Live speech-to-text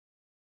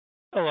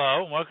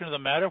Hello, and welcome to the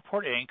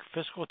Matterport, Inc.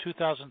 Fiscal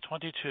 2022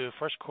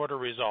 First Quarter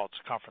Results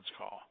Conference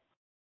Call.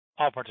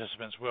 All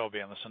participants will be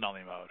in the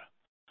listen-only mode.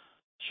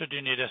 Should you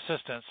need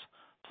assistance,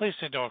 please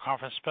signal a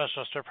conference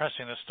specialist by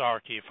pressing the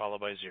star key followed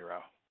by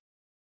 0.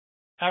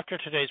 After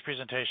today's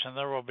presentation,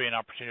 there will be an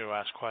opportunity to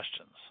ask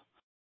questions.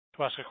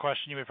 To ask a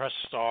question, you may press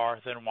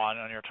star, then 1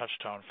 on your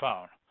touch-tone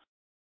phone.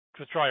 To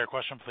withdraw your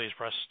question, please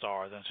press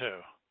star, then 2.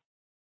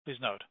 Please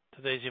note,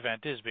 today's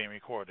event is being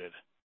recorded.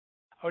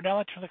 I would now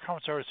like to turn the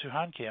conference over to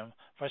Soo-Han Kim,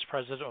 Vice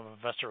President of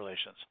Investor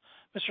Relations.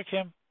 Mr.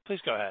 Kim, please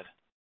go ahead.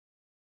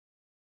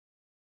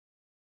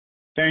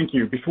 Thank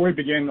you. Before we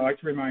begin, I'd like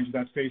to remind you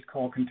that today's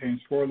call contains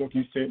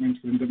forward-looking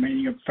statements within the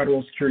meaning of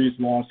federal securities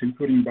laws,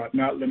 including but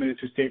not limited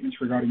to statements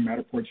regarding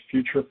Matterport's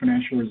future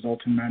financial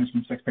results and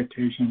management's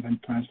expectations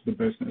and plans for the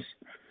business.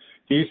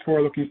 These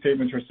forward-looking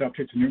statements are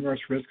subject to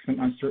numerous risks and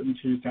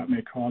uncertainties that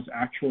may cause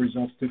actual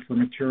results to differ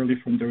materially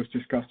from those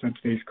discussed on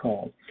today's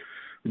call.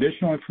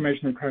 Additional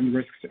information regarding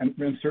risks and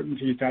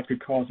uncertainties that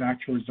could cause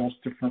actual results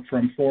to differ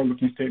from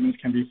forward-looking statements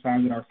can be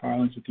found in our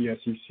filings with the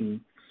SEC.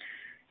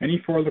 Any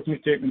forward-looking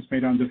statements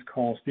made on this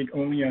call speak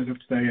only as of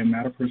today, and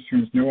Matterport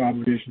assumes no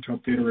obligation to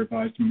update or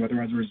revise them, whether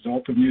as a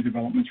result of new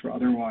developments or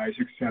otherwise,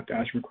 except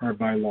as required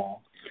by law.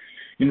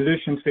 In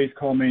addition, today's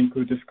call may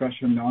include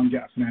discussion of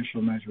non-GAAP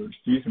financial measures.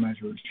 These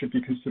measures should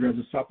be considered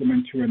as a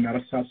supplement to and not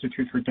a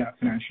substitute for GAAP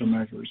financial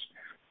measures.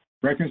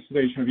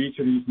 Reconciliation of each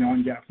of these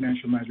non-GAAP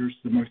financial measures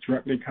to the most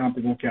directly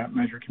comparable GAAP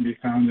measure can be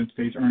found in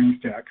today's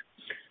earnings deck,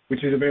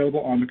 which is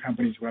available on the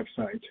company's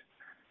website.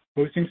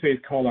 Hosting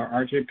today's call are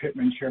RJ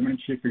Pittman, Chairman and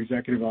Chief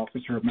Executive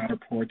Officer of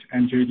Matterport,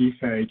 and JD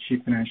Fay,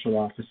 Chief Financial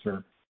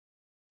Officer.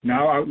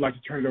 Now I would like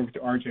to turn it over to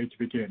RJ to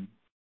begin.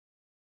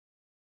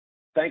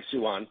 Thanks,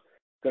 Soo-Han.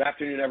 Good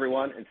afternoon,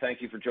 everyone, and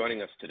thank you for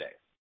joining us today.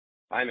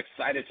 I am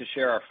excited to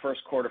share our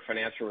first quarter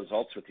financial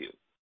results with you.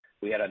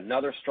 We had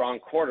another strong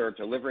quarter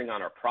delivering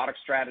on our product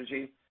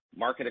strategy,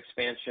 market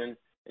expansion,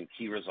 and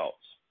key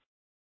results.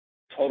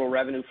 Total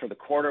revenue for the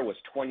quarter was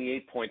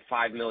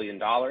 $28.5 million,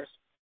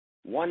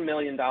 $1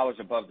 million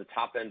above the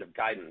top end of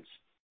guidance,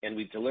 and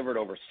we delivered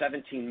over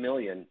 $17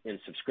 million in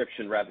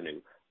subscription revenue,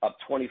 up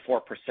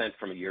 24%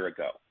 from a year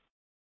ago.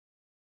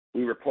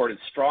 We reported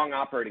strong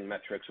operating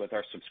metrics with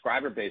our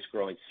subscriber base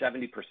growing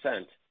 70%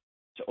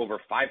 to over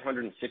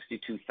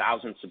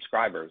 562,000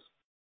 subscribers,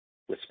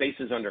 with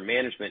spaces under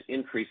management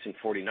increasing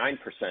 49%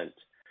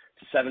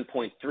 to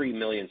 7.3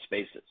 million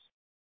spaces.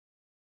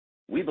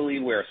 We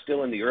believe we are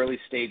still in the early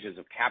stages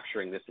of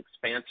capturing this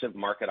expansive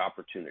market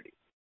opportunity,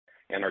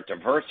 and our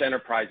diverse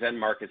enterprise end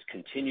markets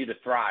continue to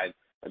thrive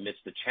amidst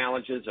the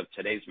challenges of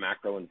today's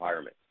macro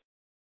environment.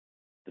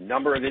 The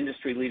number of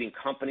industry-leading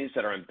companies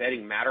that are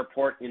embedding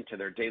Matterport into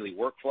their daily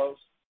workflows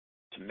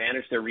to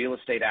manage their real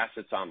estate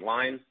assets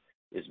online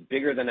is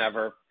bigger than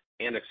ever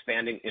and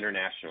expanding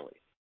internationally.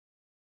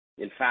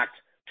 In fact,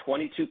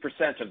 22%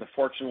 of the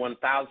Fortune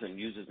 1000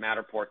 uses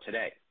Matterport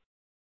today.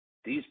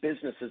 These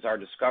businesses are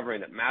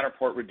discovering that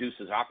Matterport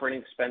reduces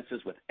operating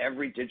expenses with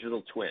every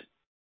digital twin,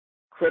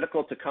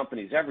 critical to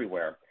companies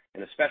everywhere,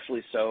 and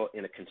especially so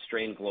in a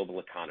constrained global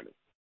economy.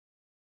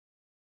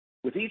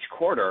 With each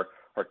quarter,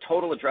 our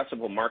total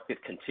addressable market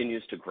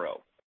continues to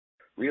grow.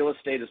 Real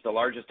estate is the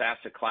largest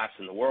asset class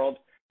in the world,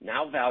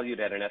 now valued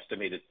at an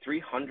estimated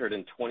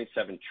 $327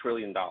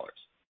 trillion,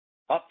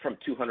 up from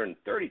 $230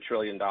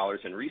 trillion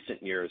in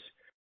recent years,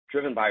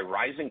 driven by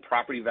rising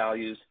property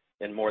values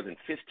and more than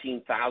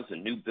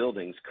 15,000 new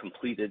buildings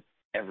completed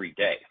every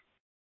day.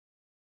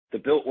 The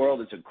built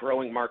world is a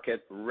growing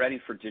market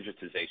ready for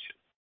digitization.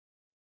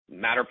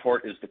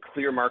 Matterport is the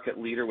clear market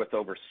leader with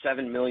over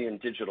 7 million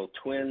digital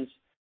twins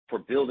for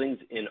buildings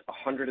in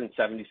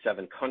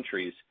 177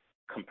 countries,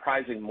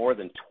 comprising more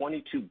than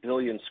 22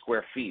 billion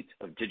square feet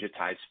of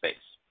digitized space.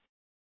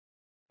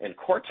 And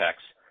Cortex,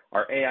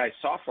 our AI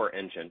software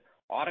engine,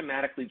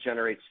 automatically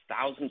generates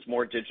thousands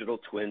more digital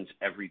twins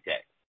every day.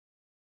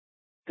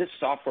 This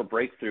software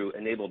breakthrough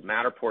enabled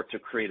Matterport to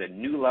create a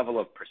new level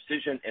of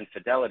precision and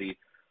fidelity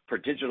for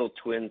digital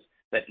twins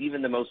that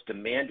even the most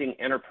demanding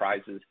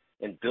enterprises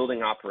and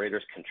building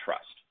operators can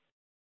trust.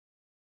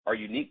 Our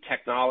unique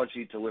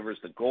technology delivers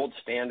the gold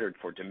standard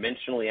for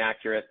dimensionally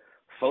accurate,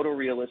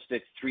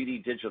 photorealistic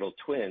 3D digital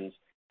twins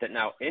that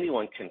now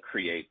anyone can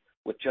create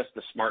with just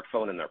the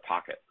smartphone in their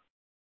pocket.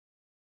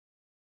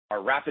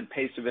 Our rapid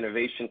pace of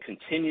innovation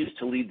continues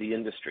to lead the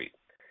industry,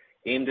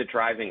 aimed at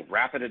driving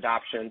rapid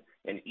adoption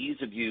and ease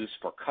of use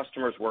for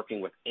customers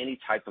working with any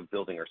type of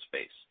building or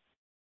space.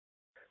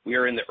 We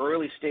are in the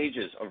early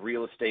stages of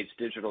real estate's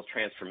digital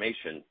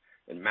transformation,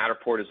 and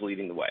Matterport is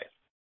leading the way.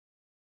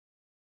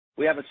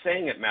 We have a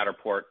saying at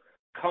Matterport,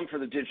 come for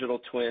the digital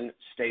twin,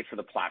 stay for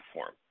the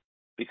platform.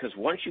 Because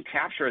once you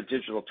capture a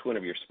digital twin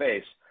of your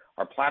space,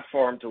 our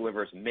platform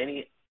delivers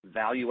many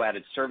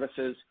value-added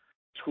services,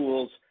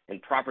 tools,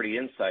 and property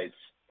insights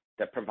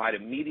that provide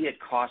immediate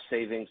cost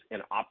savings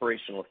and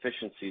operational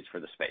efficiencies for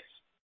the space.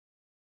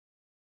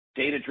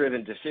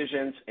 Data-driven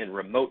decisions and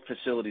remote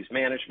facilities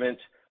management,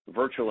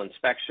 virtual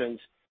inspections,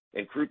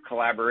 and group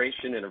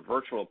collaboration in a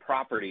virtual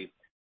property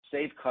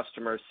save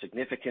customers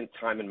significant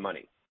time and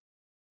money.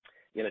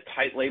 In a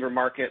tight labor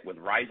market with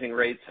rising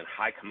rates and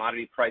high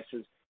commodity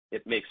prices,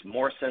 it makes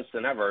more sense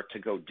than ever to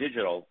go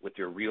digital with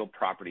your real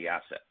property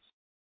assets.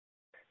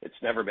 It's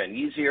never been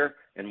easier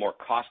and more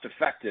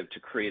cost-effective to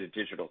create a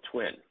digital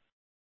twin.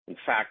 In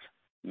fact,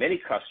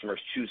 many customers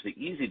choose the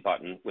easy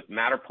button with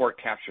Matterport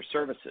Capture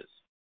Services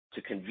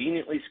to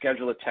conveniently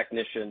schedule a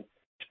technician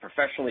to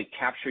professionally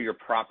capture your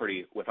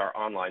property with our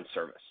online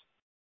service.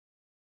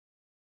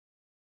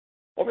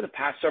 Over the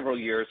past several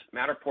years,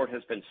 Matterport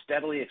has been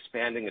steadily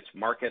expanding its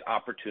market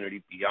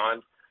opportunity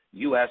beyond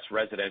U.S.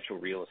 residential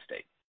real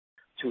estate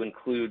to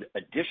include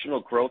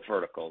additional growth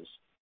verticals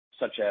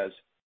such as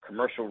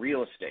commercial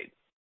real estate,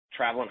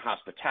 travel and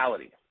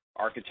hospitality,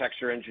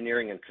 architecture,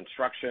 engineering and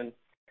construction,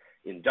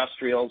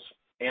 industrials,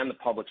 and the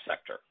public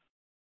sector.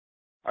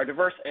 Our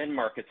diverse end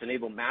markets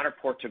enable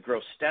Matterport to grow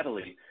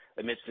steadily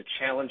amidst a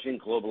challenging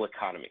global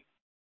economy.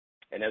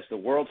 And as the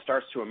world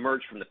starts to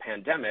emerge from the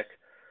pandemic,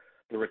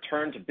 the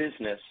return to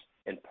business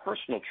and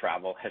personal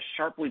travel has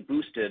sharply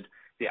boosted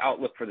the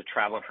outlook for the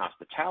travel and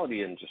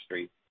hospitality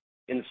industry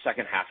in the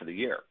second half of the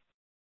year.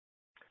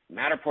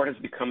 Matterport has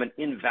become an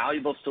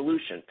invaluable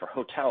solution for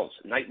hotels,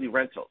 nightly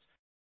rentals,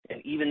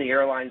 and even the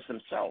airlines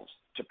themselves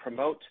to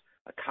promote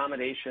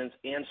accommodations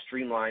and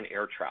streamline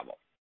air travel.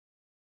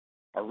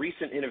 Our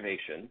recent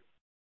innovation,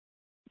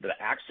 the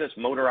Access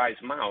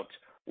Motorized Mount,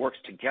 works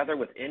together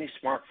with any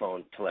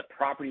smartphone to let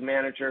property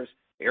managers,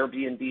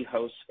 Airbnb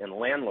hosts, and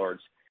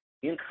landlords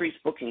increase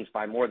bookings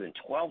by more than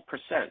 12%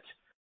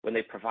 when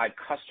they provide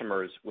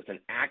customers with an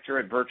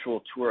accurate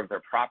virtual tour of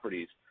their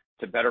properties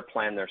to better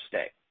plan their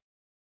stay,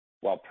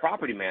 while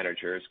property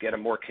managers get a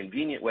more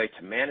convenient way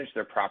to manage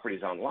their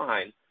properties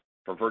online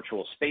for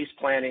virtual space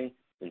planning,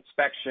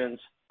 inspections,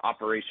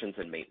 operations,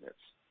 and maintenance.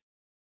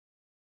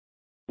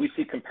 We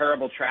see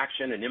comparable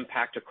traction and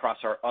impact across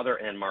our other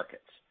end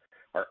markets.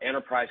 Our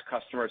enterprise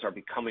customers are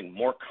becoming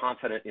more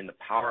confident in the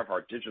power of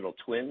our digital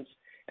twins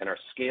and are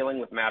scaling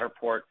with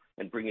Matterport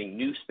and bringing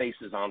new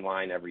spaces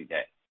online every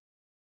day.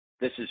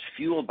 This is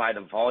fueled by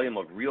the volume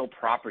of real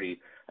property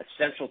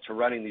essential to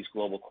running these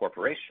global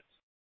corporations.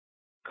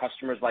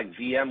 Customers like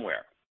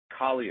VMware,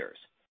 Colliers,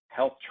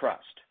 Health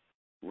Trust,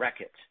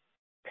 Reckitt,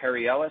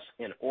 Perry Ellis,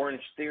 and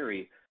Orange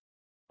Theory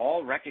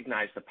all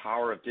recognize the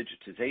power of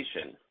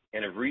digitization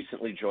and have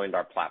recently joined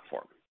our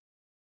platform.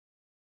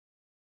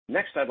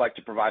 Next, I'd like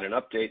to provide an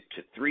update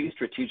to 3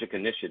 strategic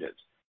initiatives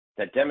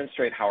that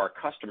demonstrate how our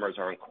customers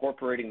are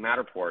incorporating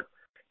Matterport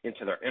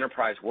into their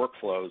enterprise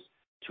workflows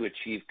to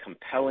achieve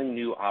compelling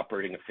new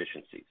operating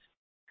efficiencies.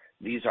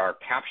 These are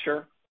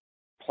Capture,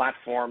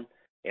 Platform,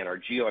 and our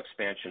geo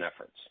expansion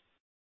efforts.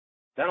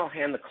 Then I'll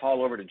hand the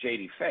call over to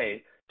JD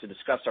Fay to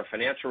discuss our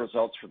financial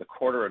results for the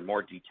quarter in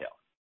more detail.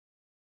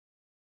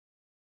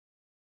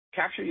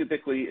 Capture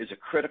Ubiquity is a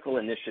critical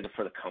initiative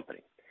for the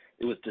company.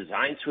 It was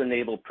designed to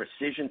enable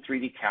precision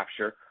 3D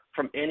capture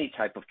from any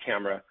type of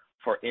camera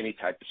for any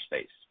type of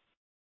space.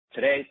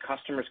 Today,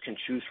 customers can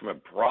choose from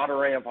a broad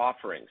array of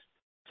offerings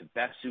to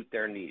best suit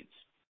their needs,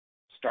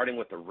 starting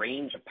with a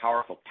range of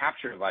powerful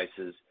capture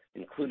devices,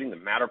 including the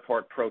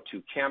Matterport Pro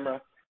 2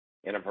 camera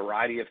and a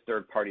variety of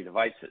third-party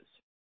devices,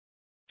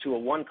 to a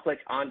one-click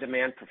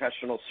on-demand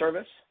professional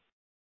service,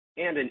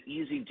 and an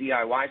easy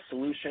DIY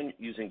solution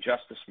using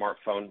just a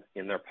smartphone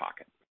in their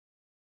pocket.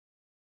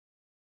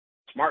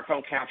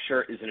 Smartphone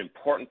capture is an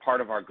important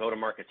part of our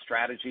go-to-market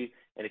strategy,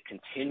 and it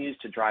continues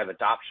to drive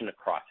adoption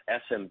across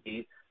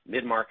SMB,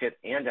 mid-market,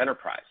 and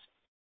enterprise.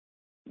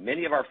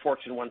 Many of our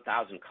Fortune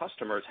 1000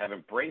 customers have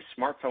embraced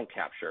smartphone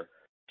capture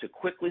to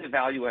quickly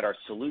evaluate our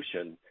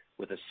solution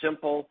with a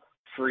simple,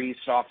 free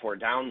software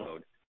download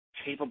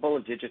capable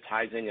of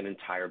digitizing an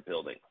entire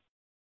building.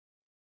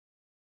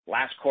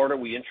 Last quarter,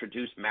 we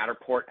introduced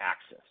Matterport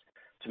Access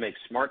to make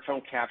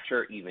smartphone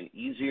capture even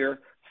easier,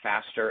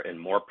 faster, and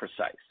more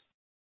precise.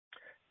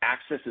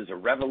 Access is a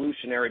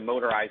revolutionary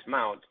motorized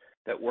mount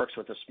that works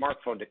with a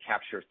smartphone to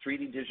capture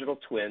 3D digital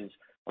twins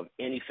of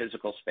any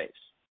physical space.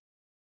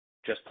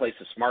 Just place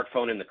a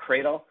smartphone in the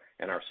cradle,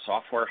 and our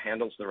software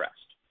handles the rest.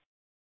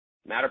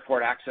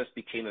 Matterport Access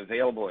became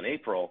available in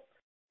April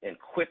and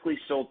quickly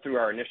sold through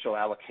our initial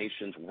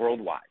allocations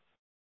worldwide.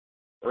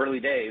 Early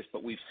days,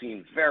 but we've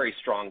seen very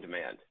strong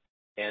demand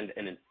and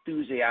an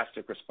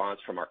enthusiastic response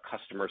from our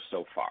customers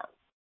so far.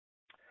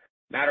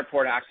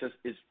 Matterport Access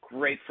is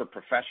great for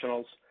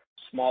professionals,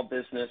 small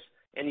business,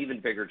 and even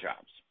bigger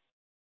jobs.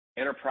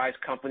 Enterprise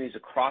companies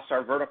across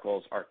our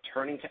verticals are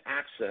turning to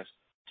Access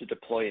to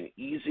deploy an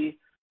easy,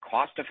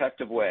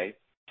 cost-effective way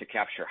to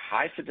capture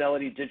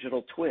high-fidelity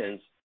digital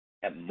twins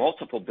at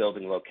multiple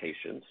building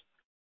locations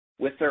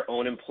with their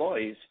own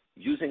employees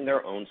using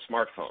their own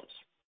smartphones,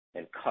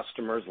 and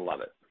customers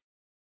love it.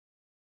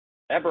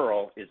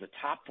 Eberl is a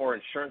top 4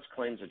 insurance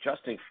claims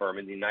adjusting firm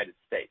in the United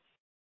States.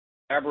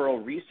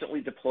 Eberl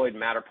recently deployed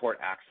Matterport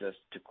Access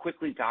to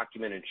quickly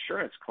document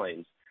insurance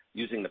claims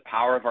using the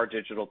power of our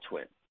digital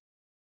twin.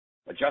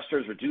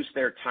 Adjusters reduced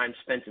their time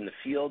spent in the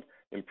field,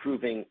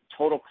 improving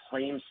total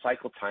claims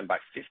cycle time by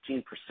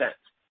 15%,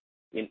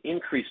 and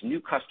increased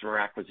new customer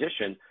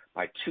acquisition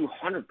by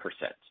 200%,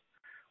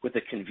 with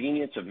the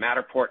convenience of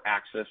Matterport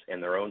access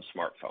and their own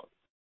smartphone.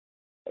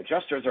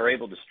 Adjusters are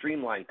able to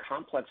streamline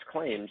complex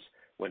claims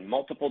when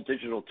multiple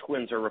digital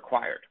twins are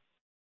required.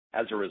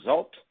 As a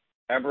result,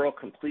 Eberl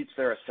completes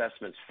their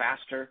assessments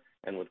faster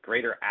and with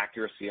greater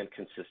accuracy and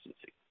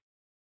consistency.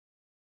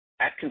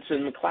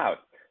 Atkinson McLeod,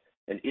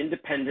 an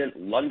independent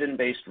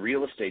London-based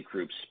real estate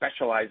group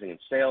specializing in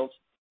sales,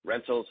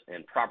 rentals,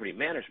 and property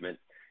management,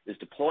 is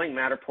deploying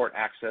Matterport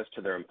access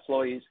to their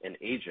employees and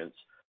agents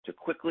to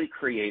quickly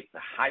create the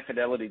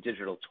high-fidelity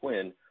digital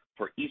twin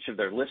for each of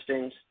their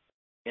listings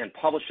and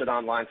publish it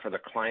online for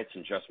their clients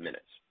in just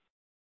minutes.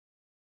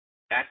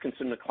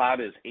 Atkinson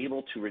McLeod is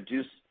able to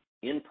reduce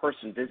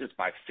in-person visits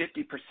by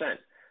 50%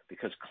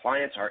 because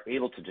clients are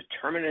able to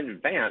determine in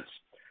advance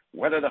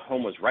whether the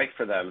home was right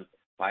for them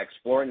by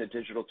exploring the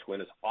digital twin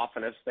as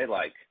often as they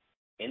like,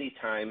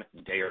 anytime,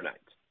 day or night.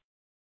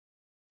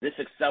 This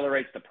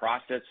accelerates the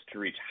process to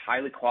reach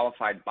highly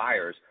qualified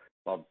buyers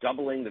while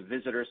doubling the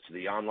visitors to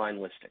the online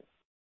listing.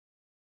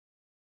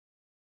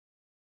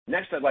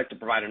 Next, I'd like to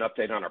provide an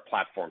update on our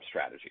platform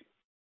strategy.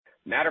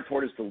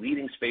 Matterport is the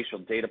leading spatial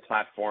data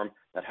platform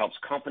that helps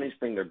companies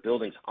bring their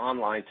buildings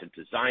online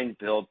to design,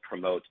 build,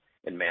 promote,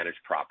 and manage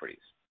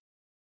properties.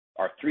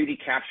 Our 3D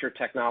capture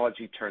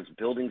technology turns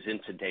buildings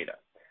into data,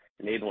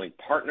 enabling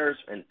partners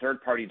and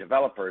third-party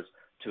developers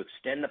to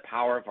extend the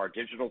power of our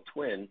digital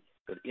twin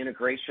with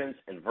integrations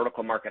and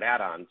vertical market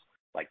add-ons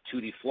like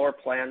 2D floor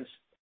plans,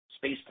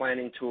 space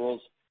planning tools,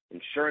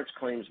 insurance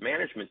claims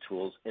management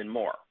tools, and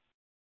more.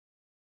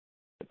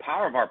 The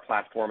power of our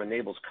platform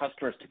enables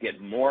customers to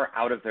get more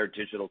out of their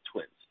digital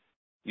twins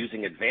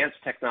using advanced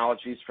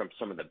technologies from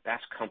some of the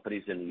best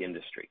companies in the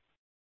industry.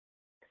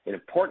 An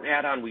important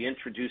add-on we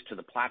introduced to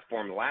the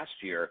platform last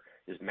year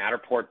is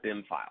Matterport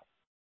BIM File,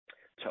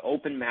 to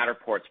open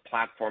Matterport's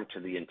platform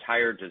to the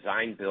entire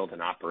design, build,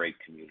 and operate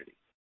community.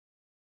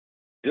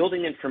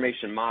 Building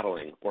Information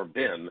Modeling, or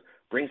BIM,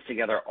 brings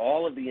together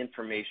all of the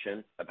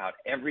information about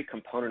every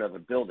component of a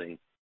building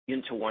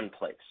into one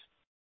place.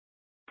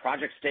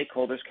 Project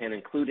stakeholders can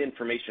include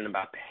information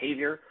about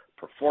behavior,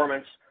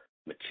 performance,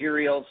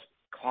 materials,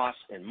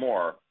 costs, and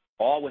more,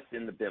 all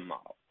within the BIM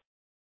model.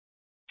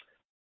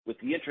 With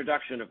the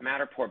introduction of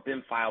Matterport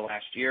BIM File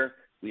last year,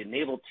 we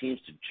enabled teams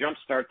to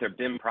jumpstart their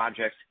BIM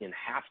projects in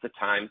half the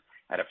time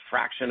at a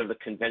fraction of the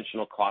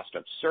conventional cost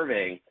of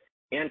surveying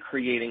and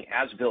creating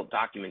as-built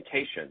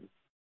documentation,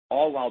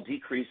 all while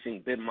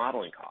decreasing BIM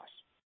modeling costs.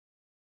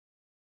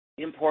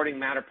 Importing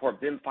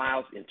Matterport BIM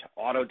files into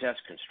Autodesk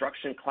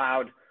Construction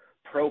Cloud,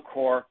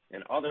 Procore,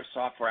 and other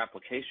software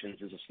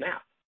applications is a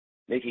snap,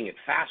 making it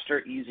faster,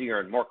 easier,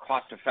 and more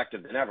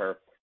cost-effective than ever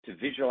to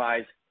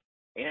visualize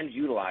and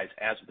utilize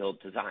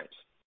as-built designs.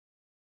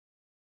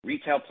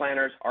 Retail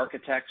planners,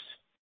 architects,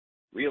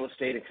 real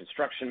estate, and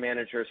construction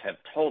managers have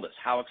told us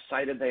how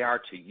excited they are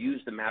to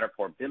use the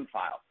Matterport BIM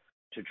file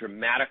to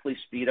dramatically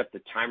speed up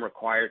the time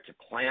required to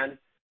plan,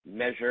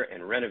 measure,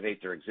 and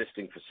renovate their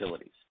existing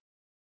facilities.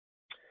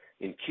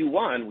 In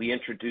Q1, we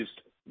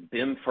introduced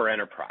BIM for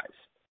Enterprise.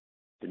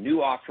 The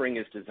new offering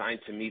is designed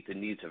to meet the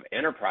needs of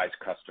enterprise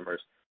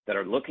customers that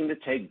are looking to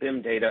take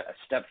BIM data a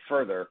step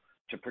further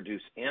to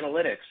produce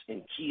analytics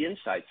and key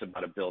insights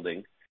about a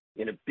building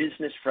in a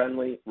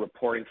business-friendly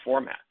reporting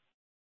format.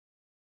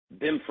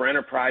 BIM for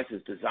Enterprise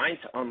is designed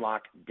to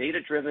unlock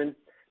data-driven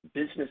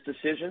business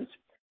decisions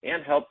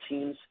and help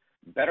teams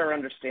better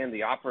understand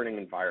the operating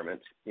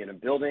environment in a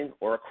building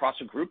or across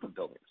a group of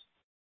buildings.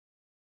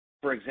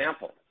 For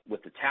example,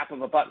 with the tap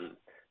of a button,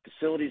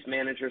 facilities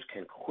managers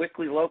can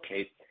quickly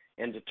locate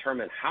and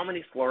determine how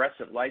many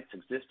fluorescent lights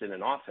exist in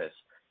an office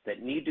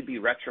that need to be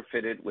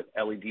retrofitted with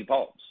LED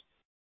bulbs.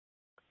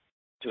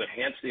 To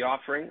enhance the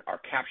offering, our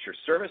capture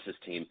services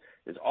team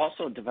is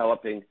also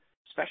developing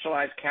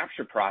specialized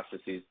capture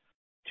processes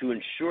to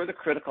ensure the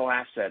critical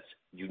assets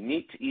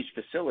unique to each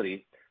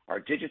facility are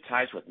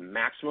digitized with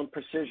maximum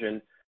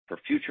precision for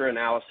future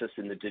analysis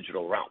in the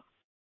digital realm.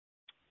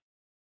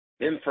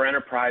 BIM for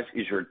Enterprise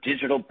is your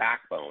digital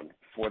backbone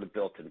for the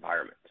built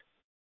environment.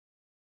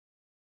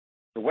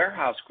 The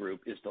Warehouse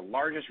Group is the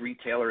largest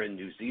retailer in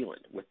New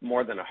Zealand with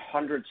more than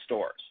 100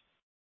 stores,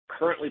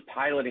 currently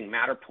piloting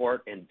Matterport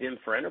and BIM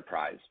for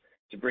Enterprise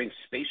to bring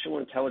spatial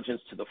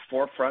intelligence to the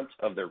forefront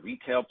of their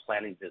retail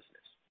planning business.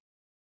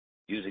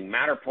 Using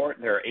Matterport,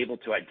 they're able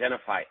to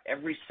identify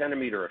every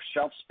centimeter of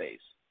shelf space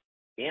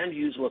and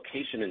use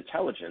location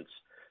intelligence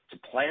to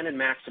plan and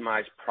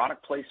maximize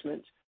product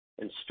placement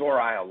and store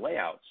aisle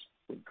layouts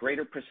with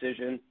greater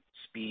precision,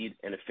 speed,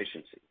 and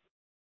efficiency.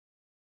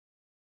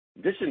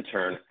 This, in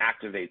turn,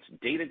 activates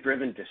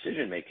data-driven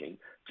decision-making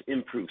to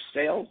improve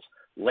sales,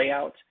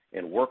 layout,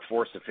 and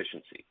workforce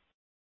efficiency.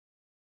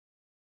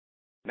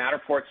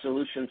 Matterport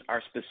solutions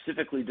are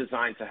specifically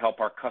designed to help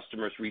our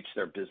customers reach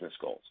their business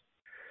goals.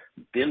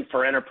 BIM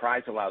for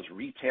Enterprise allows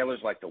retailers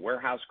like the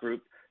Warehouse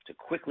Group to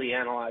quickly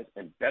analyze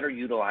and better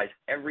utilize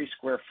every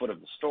square foot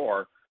of the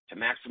store to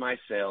maximize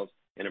sales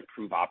and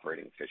improve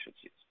operating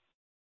efficiencies.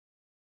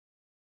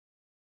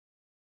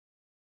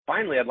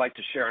 Finally, I'd like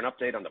to share an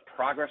update on the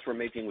progress we're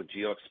making with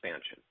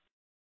GeoExpansion.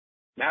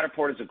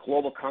 Matterport is a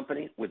global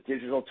company with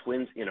digital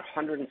twins in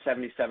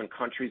 177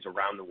 countries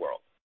around the world.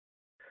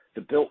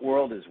 The built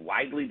world is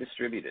widely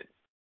distributed,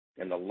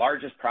 and the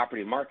largest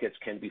property markets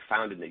can be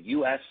found in the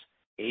US,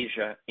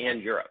 Asia,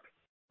 and Europe,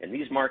 and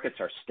these markets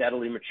are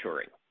steadily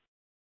maturing.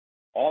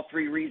 All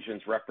three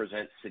regions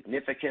represent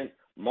significant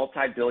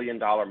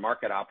multi-billion-dollar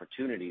market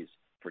opportunities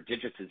for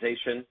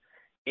digitization,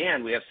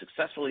 and we have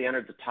successfully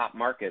entered the top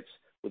markets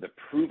with a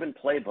proven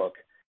playbook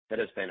that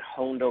has been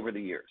honed over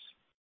the years.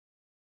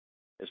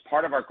 As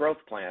part of our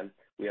growth plan,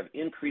 we have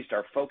increased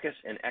our focus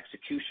and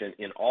execution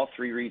in all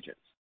three regions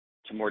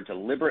to more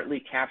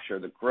deliberately capture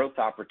the growth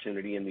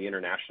opportunity in the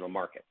international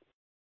market.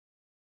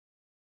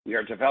 We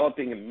are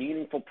developing a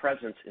meaningful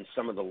presence in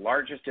some of the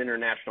largest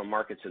international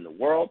markets in the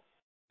world,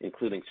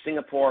 including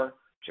Singapore,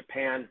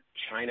 Japan,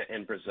 China,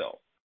 and Brazil,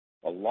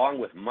 along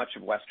with much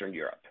of Western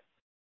Europe.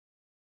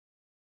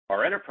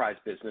 Our enterprise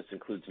business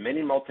includes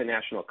many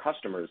multinational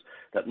customers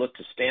that look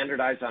to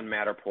standardize on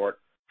Matterport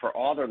for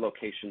all their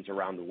locations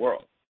around the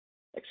world,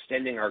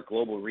 extending our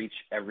global reach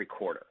every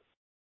quarter.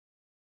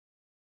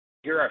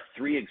 Here are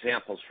three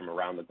examples from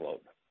around the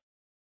globe.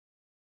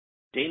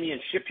 Damien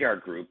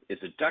Shipyard Group is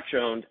a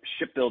Dutch-owned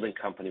shipbuilding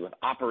company with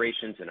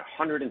operations in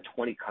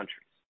 120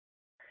 countries.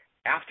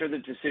 After the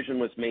decision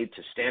was made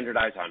to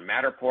standardize on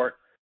Matterport,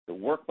 the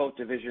Workboat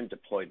division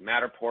deployed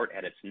Matterport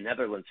at its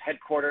Netherlands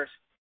headquarters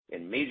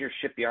in major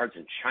shipyards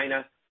in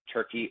China,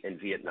 Turkey, and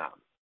Vietnam.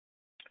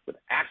 With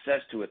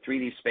access to a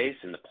 3D space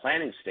in the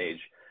planning stage,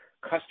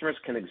 customers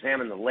can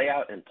examine the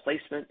layout and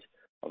placement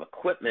of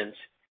equipment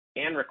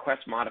and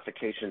request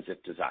modifications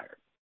if desired.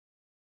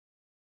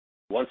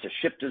 Once a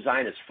ship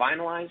design is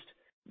finalized,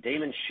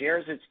 Damon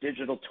shares its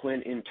digital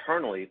twin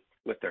internally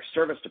with their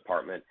service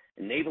department,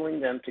 enabling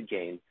them to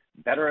gain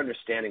better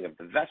understanding of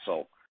the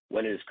vessel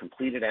when it is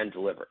completed and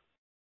delivered.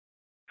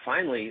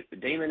 Finally,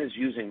 Damon is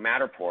using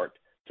Matterport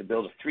to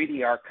build a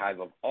 3D archive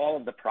of all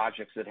of the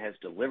projects it has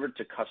delivered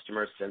to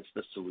customers since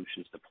the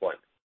solution's deployment.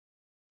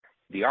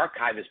 The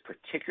archive is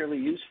particularly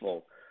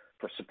useful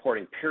for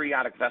supporting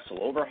periodic vessel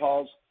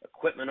overhauls,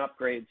 equipment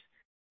upgrades,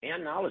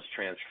 and knowledge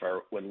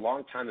transfer when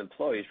longtime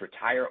employees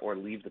retire or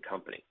leave the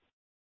company.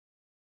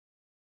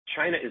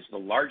 China is the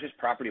largest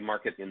property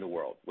market in the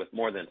world, with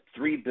more than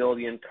 3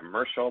 billion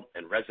commercial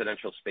and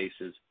residential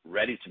spaces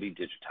ready to be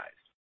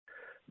digitized.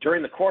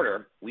 During the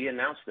quarter, we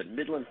announced that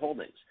Midland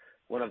Holdings,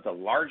 one of the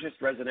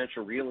largest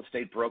residential real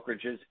estate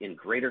brokerages in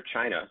Greater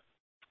China,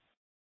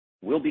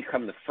 will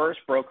become the first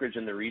brokerage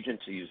in the region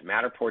to use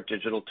Matterport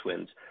digital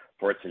twins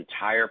for its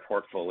entire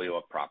portfolio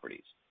of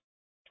properties.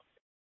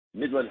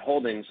 Midland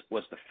Holdings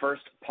was the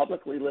first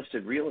publicly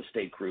listed real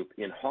estate group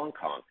in Hong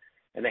Kong,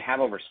 and they have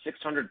over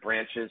 600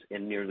 branches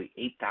and nearly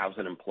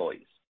 8,000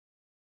 employees.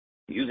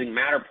 Using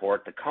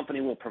Matterport, the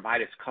company will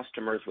provide its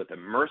customers with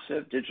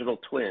immersive digital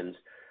twins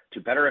to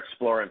better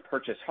explore and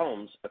purchase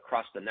homes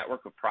across the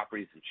network of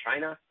properties in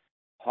China,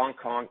 Hong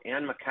Kong,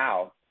 and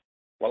Macau,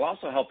 while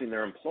also helping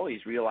their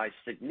employees realize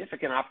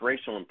significant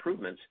operational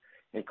improvements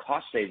and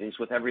cost savings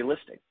with every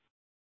listing.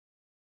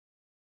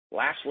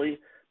 Lastly,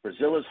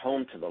 Brazil is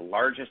home to the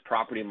largest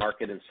property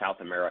market in South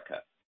America,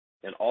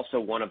 and also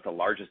one of the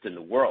largest in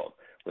the world,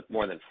 with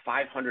more than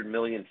 500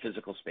 million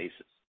physical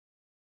spaces.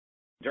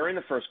 During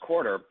the first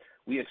quarter,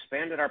 we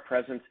expanded our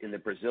presence in the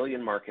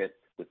Brazilian market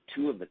with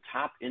two of the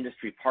top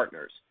industry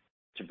partners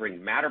to bring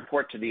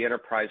Matterport to the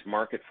enterprise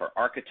market for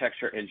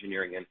architecture,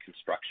 engineering, and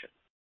construction.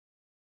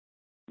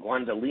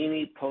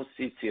 Guandalini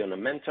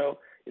Posicionamento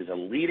is a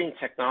leading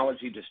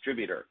technology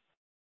distributor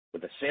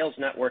with a sales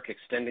network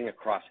extending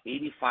across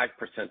 85%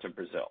 of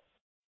Brazil.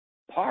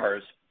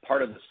 PARS,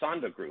 part of the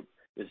Sonda Group,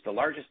 is the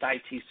largest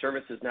IT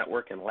services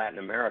network in Latin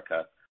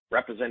America,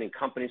 representing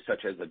companies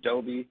such as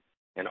Adobe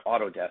and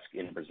Autodesk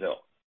in Brazil.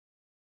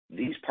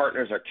 These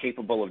partners are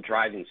capable of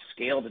driving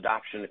scaled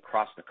adoption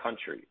across the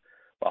country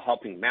while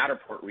helping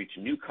Matterport reach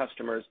new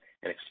customers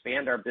and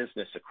expand our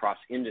business across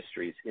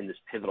industries in this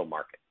pivotal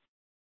market.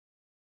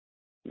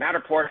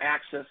 Matterport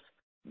Axis,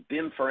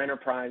 BIM for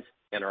Enterprise,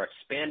 and our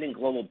expanding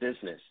global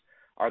business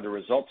are the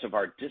results of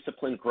our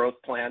disciplined growth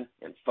plan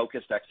and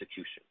focused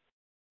execution.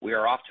 We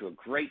are off to a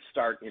great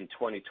start in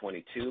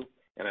 2022,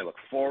 and I look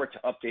forward to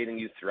updating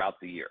you throughout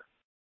the year.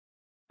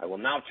 I will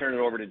now turn it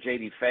over to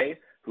JD Fay,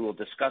 who will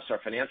discuss our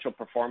financial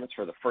performance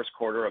for the first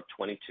quarter of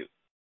 2022.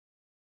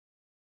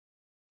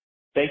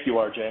 Thank you,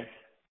 RJ.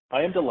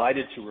 I am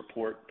delighted to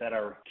report that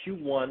our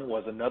Q1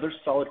 was another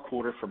solid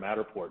quarter for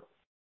Matterport,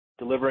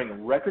 delivering a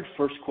record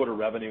first quarter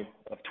revenue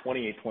of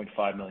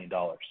 $28.5 million.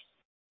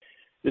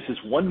 This is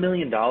 $1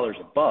 million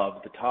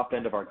above the top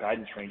end of our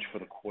guidance range for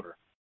the quarter.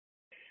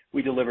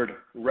 We delivered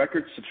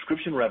record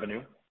subscription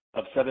revenue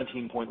of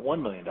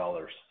 $17.1 million,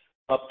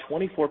 up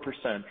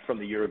 24% from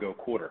the year-ago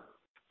quarter.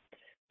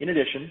 In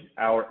addition,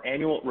 our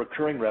annual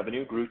recurring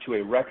revenue grew to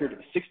a record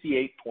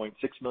 $68.6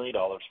 million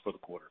for the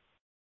quarter.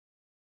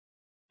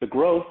 The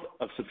growth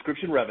of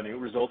subscription revenue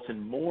results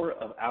in more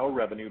of our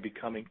revenue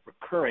becoming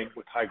recurring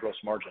with high gross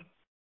margin.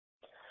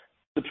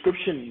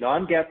 Subscription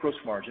non-GAAP gross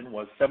margin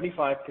was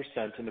 75%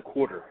 in the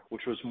quarter,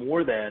 which was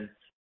more than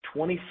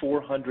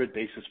 2,400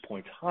 basis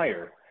points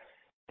higher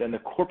than the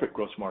corporate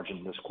gross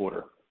margin this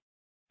quarter.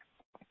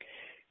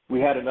 We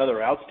had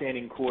another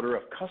outstanding quarter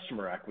of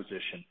customer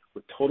acquisition,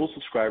 with total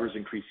subscribers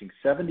increasing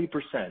 70%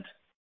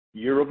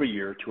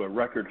 year-over-year to a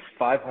record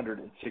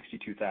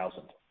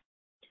 562,000.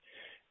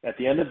 At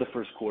the end of the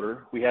first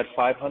quarter, we had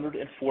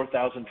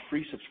 504,000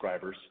 free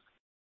subscribers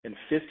and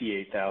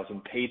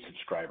 58,000 paid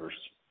subscribers.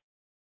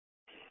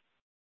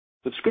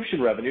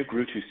 Subscription revenue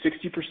grew to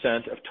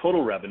 60% of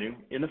total revenue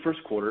in the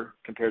first quarter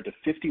compared to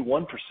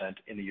 51%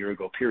 in the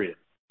year-ago period.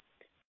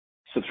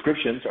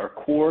 Subscriptions are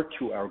core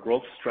to our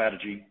growth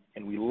strategy,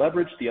 and we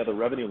leverage the other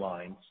revenue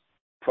lines,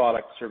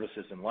 product,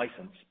 services, and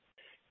license,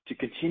 to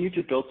continue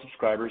to build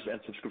subscribers and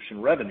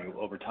subscription revenue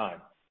over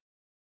time.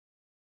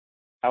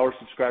 Our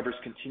subscribers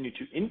continue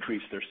to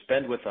increase their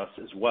spend with us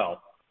as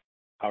well.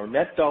 Our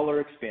net dollar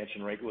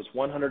expansion rate was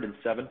 107%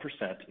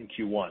 in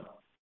Q1.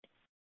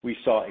 We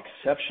saw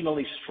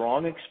exceptionally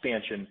strong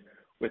expansion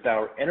with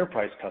our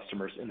enterprise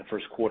customers in the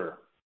first quarter.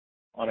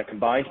 On a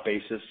combined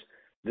basis,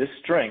 this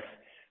strength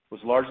was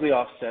largely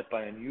offset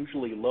by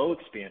unusually low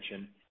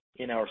expansion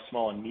in our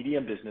small and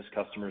medium business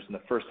customers in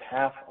the first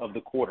half of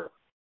the quarter.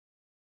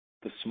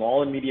 The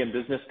small and medium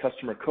business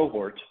customer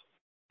cohort,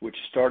 which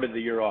started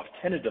the year off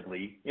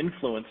tentatively,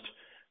 influenced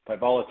by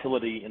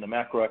volatility in the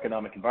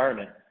macroeconomic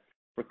environment,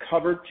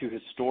 recovered to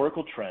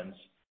historical trends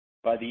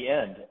by the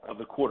end of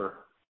the quarter.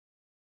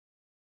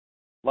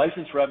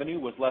 License revenue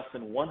was less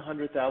than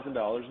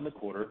 $100,000 in the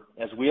quarter,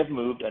 as we have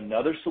moved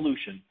another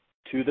solution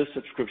to the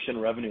subscription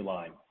revenue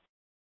line.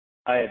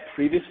 I had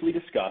previously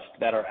discussed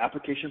that our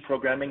application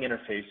programming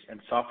interface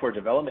and software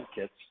development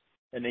kits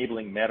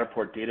enabling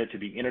Matterport data to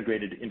be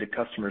integrated into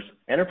customers'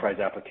 enterprise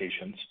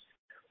applications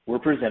were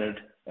presented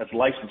as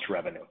license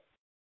revenue.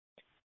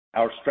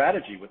 Our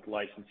strategy with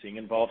licensing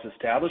involves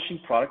establishing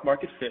product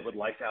market fit with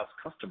lighthouse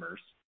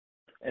customers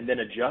and then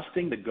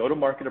adjusting the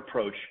go-to-market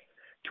approach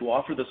to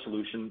offer the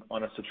solution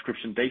on a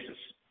subscription basis.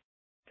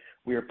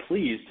 We are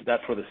pleased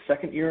that for the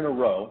second year in a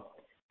row,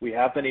 we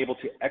have been able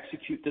to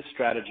execute this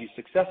strategy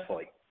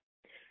successfully,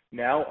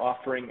 now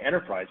offering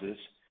enterprises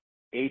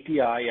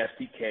API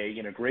SDK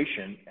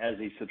integration as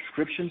a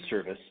subscription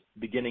service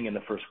beginning in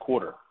the first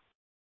quarter.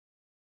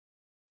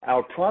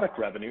 Our product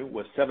revenue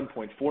was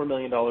 $7.4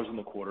 million in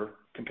the quarter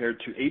compared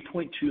to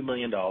 $8.2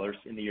 million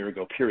in the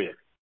year-ago period.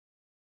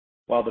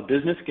 While the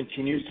business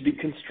continues to be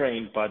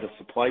constrained by the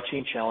supply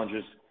chain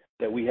challenges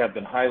that we have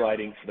been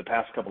highlighting for the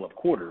past couple of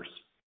quarters,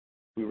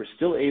 we were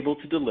still able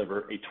to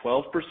deliver a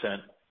 12%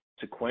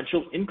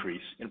 sequential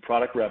increase in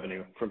product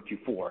revenue from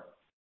Q4.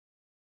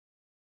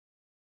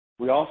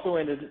 We also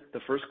ended the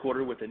first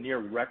quarter with a near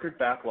record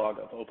backlog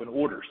of open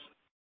orders.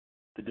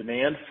 The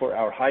demand for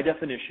our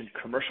high-definition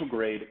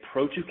commercial-grade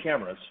Pro2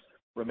 cameras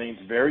remains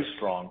very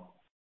strong,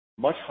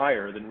 much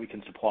higher than we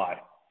can supply.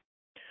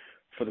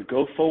 For the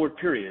go-forward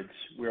periods,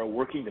 we are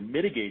working to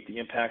mitigate the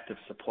impact of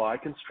supply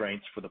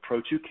constraints for the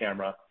Pro2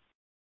 camera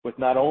with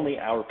not only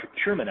our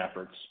procurement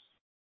efforts,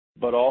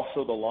 but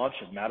also the launch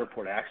of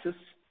Matterport Axis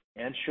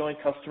and showing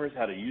customers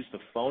how to use the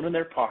phone in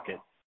their pocket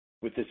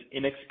with this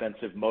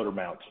inexpensive motor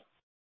mount.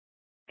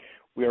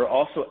 We are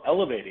also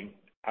elevating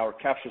our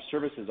capture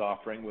services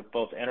offering with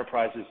both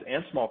enterprises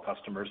and small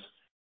customers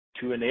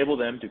to enable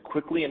them to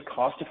quickly and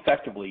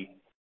cost-effectively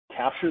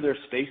capture their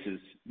spaces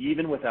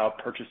even without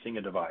purchasing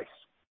a device.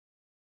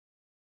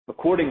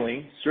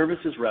 Accordingly,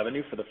 services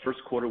revenue for the first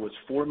quarter was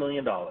 $4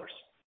 million,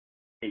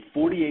 a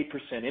 48%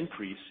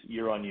 increase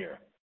year-on-year.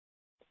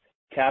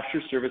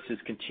 Capture services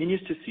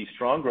continues to see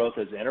strong growth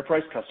as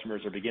enterprise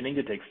customers are beginning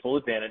to take full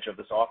advantage of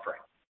this offering.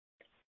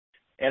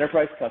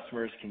 Enterprise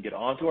customers can get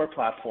onto our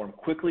platform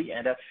quickly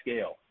and at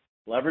scale,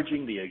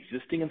 leveraging the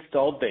existing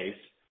installed base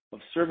of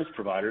service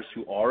providers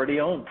who already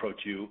own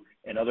Pro2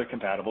 and other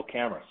compatible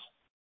cameras.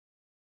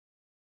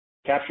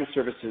 Capture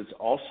services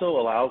also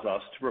allows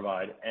us to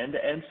provide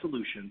end-to-end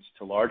solutions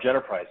to large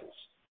enterprises,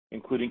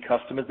 including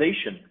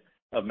customization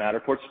of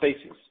Matterport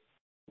spaces,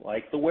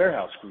 like the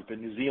Warehouse Group in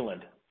New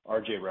Zealand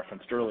RJ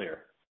referenced earlier.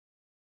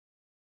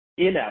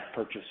 In-app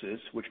purchases,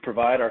 which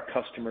provide our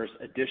customers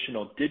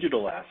additional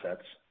digital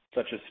assets,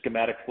 such as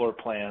schematic floor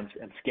plans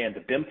and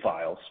scan-to-BIM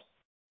files,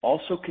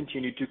 also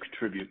continue to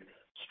contribute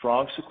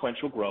strong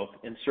sequential growth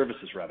in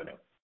services revenue.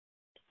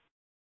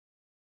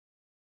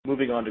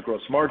 Moving on to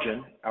gross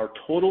margin, our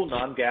total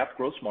non-GAAP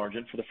gross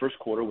margin for the first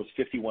quarter was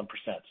 51%.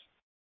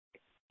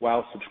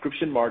 While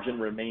subscription margin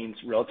remains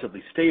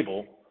relatively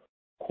stable,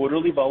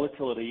 quarterly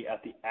volatility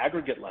at the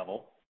aggregate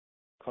level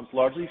comes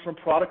largely from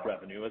product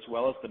revenue as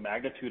well as the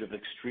magnitude of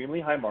extremely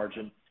high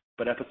margin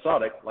but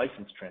episodic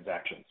license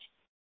transactions.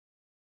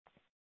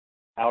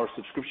 Our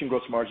subscription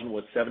gross margin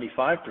was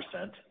 75%,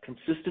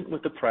 consistent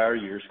with the prior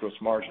year's gross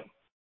margin.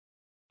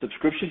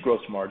 Subscription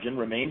gross margin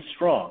remains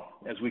strong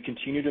as we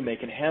continue to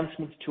make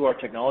enhancements to our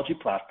technology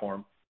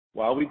platform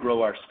while we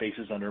grow our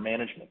spaces under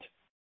management.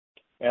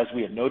 As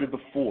we have noted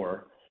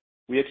before,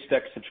 we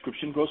expect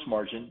subscription gross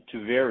margin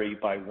to vary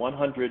by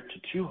 100 to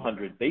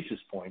 200 basis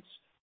points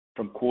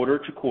from quarter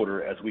to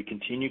quarter as we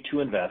continue to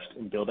invest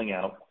in building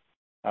out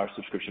our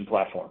subscription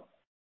platform.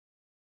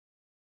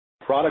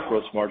 Product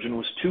gross margin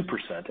was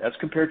 2% as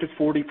compared to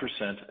 40%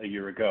 a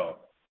year ago.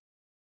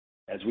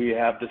 As we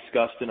have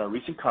discussed in our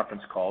recent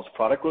conference calls,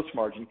 product gross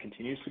margin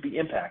continues to be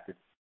impacted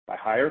by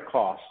higher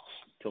costs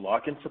to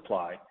lock in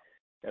supply,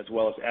 as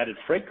well as added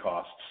freight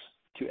costs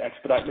to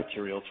expedite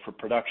materials for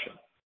production.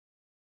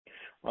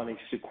 On a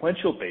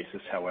sequential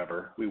basis,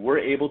 however, we were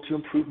able to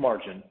improve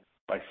margin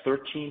by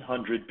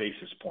 1,300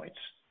 basis points.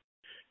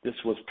 This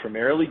was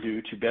primarily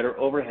due to better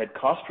overhead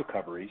cost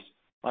recoveries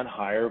on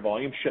higher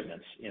volume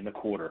shipments in the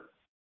quarter.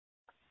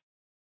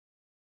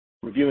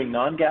 Reviewing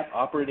non-GAAP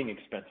operating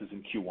expenses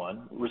in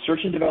Q1,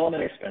 research and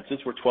development expenses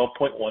were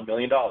 $12.1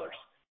 million,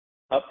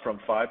 up from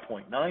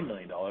 $5.9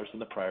 million in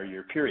the prior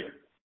year period.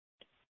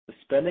 The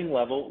spending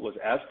level was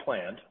as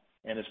planned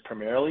and is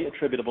primarily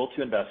attributable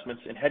to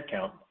investments in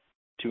headcount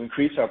to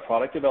increase our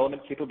product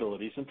development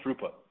capabilities and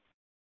throughput.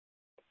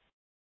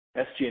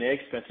 SG&A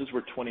expenses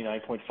were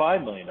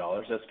 $29.5 million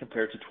as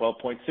compared to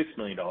 $12.6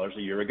 million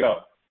a year ago.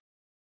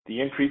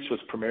 The increase was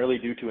primarily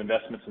due to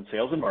investments in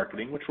sales and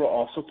marketing, which were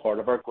also part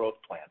of our growth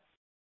plan.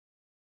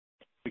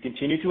 We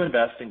continue to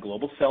invest in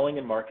global selling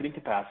and marketing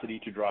capacity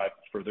to drive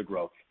further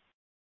growth.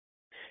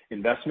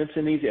 Investments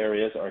in these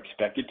areas are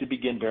expected to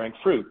begin bearing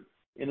fruit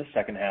in the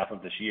second half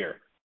of this year.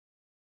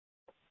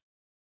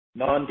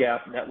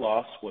 Non-GAAP net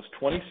loss was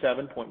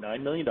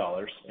 $27.9 million,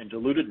 and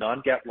diluted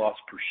non-GAAP loss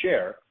per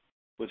share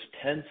was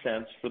 10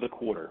 cents for the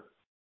quarter,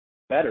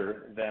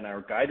 better than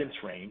our guidance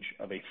range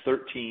of a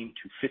 13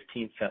 to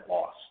 15 cent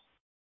loss.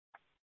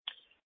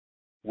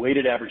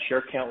 Weighted average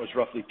share count was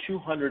roughly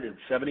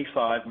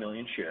 275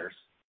 million shares,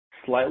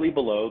 slightly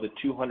below the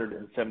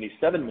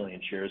 277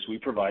 million shares we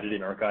provided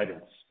in our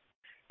guidance.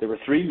 There were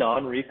 3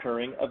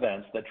 non-recurring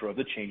events that drove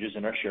the changes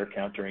in our share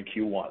count during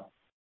Q1.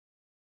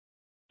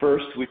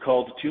 First, we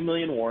called 2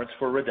 million warrants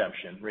for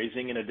redemption,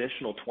 raising an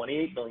additional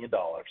 $28 million.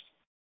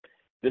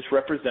 This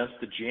represents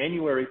the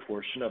January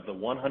portion of the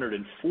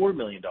 $104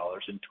 million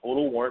in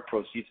total warrant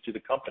proceeds to the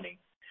company,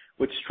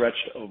 which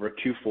stretched over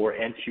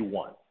Q4 and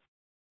Q1.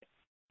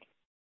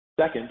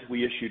 Second,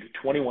 we issued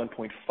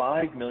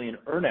 21.5 million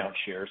earnout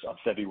shares on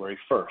February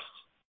 1st.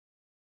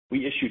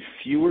 We issued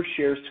fewer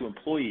shares to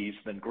employees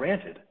than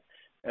granted,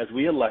 as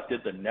we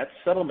elected the net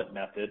settlement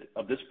method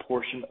of this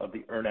portion of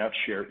the earnout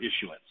share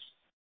issuance.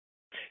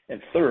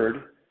 And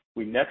third,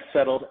 we net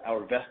settled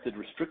our vested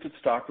restricted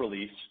stock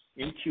release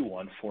in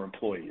Q1 for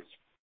employees.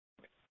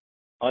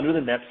 Under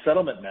the net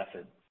settlement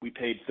method, we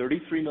paid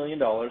 $33 million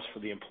for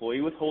the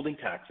employee withholding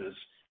taxes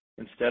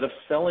instead of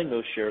selling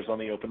those shares on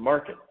the open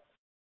market,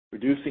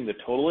 reducing the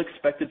total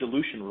expected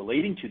dilution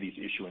relating to these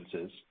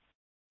issuances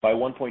by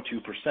 1.2%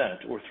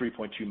 or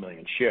 3.2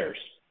 million shares.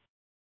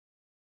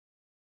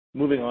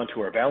 Moving on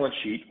to our balance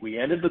sheet, we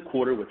ended the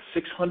quarter with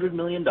 $600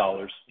 million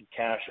in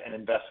cash and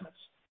investments,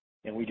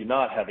 and we do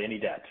not have any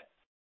debt.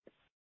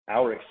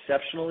 Our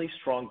exceptionally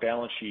strong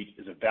balance sheet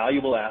is a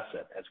valuable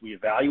asset as we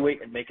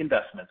evaluate and make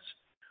investments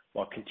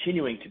while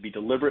continuing to be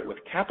deliberate with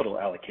capital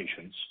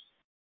allocations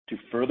to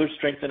further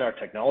strengthen our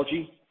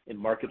technology and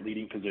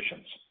market-leading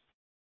positions.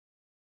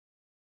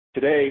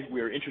 Today,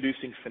 we are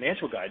introducing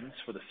financial guidance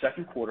for the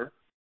second quarter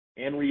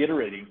and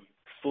reiterating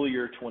full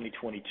year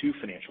 2022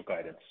 financial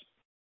guidance.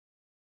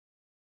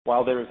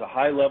 While there is a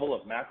high level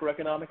of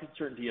macroeconomic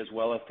uncertainty as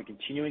well as the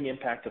continuing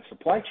impact of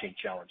supply chain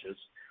challenges,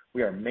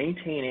 we are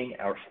maintaining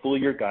our full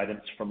year guidance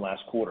from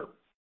last quarter.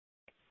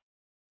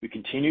 We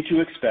continue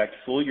to expect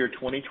full year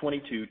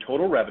 2022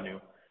 total revenue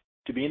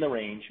to be in the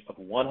range of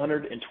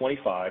 $125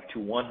 to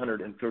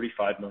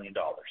 $135 million.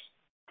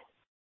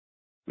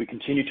 We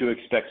continue to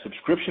expect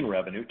subscription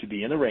revenue to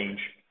be in the range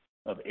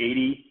of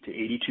 $80 to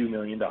 $82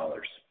 million.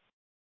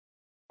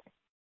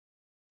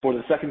 For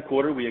the second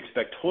quarter, we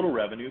expect total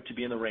revenue to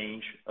be in the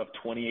range of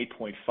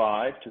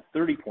 $28.5 to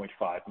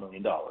 $30.5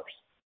 million.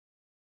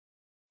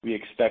 We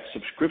expect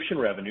subscription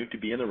revenue to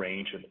be in the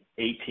range of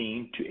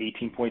 $18 to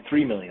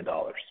 $18.3 million.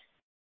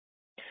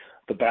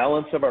 The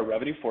balance of our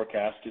revenue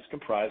forecast is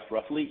comprised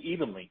roughly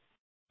evenly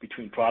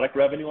between product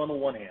revenue on the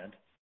one hand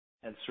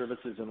and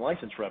services and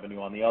license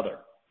revenue on the other.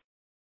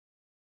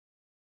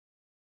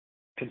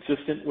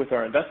 Consistent with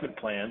our investment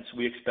plans,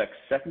 we expect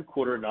second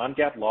quarter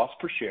non-GAAP loss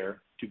per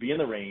share to be in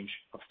the range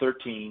of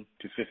 13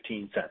 to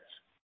 15 cents.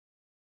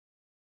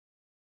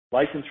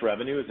 License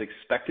revenue is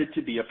expected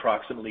to be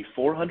approximately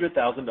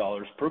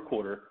 $400,000 per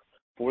quarter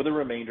for the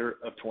remainder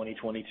of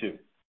 2022.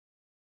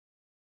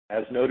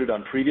 As noted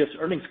on previous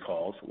earnings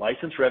calls,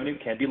 license revenue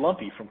can be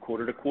lumpy from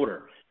quarter to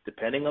quarter,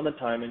 depending on the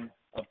timing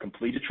of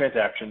completed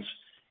transactions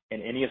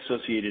and any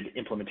associated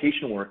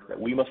implementation work that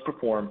we must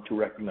perform to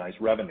recognize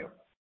revenue.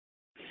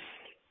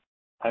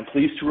 I'm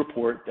pleased to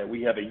report that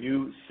we have a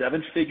new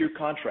 7-figure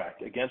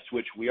contract against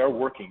which we are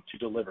working to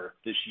deliver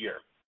this year.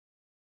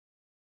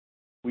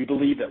 We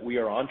believe that we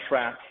are on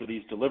track for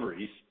these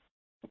deliveries.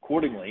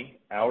 Accordingly,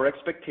 our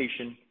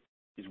expectation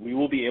is we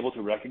will be able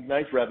to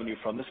recognize revenue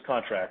from this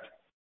contract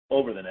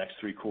over the next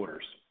 3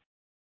 quarters.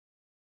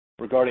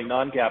 Regarding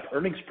non-GAAP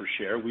earnings per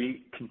share,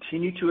 we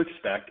continue to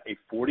expect a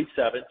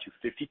 47 to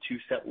 52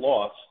 cent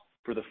loss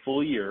for the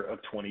full year of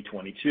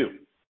 2022.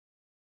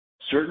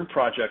 Certain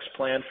projects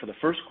planned for the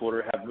first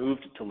quarter have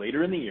moved to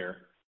later in the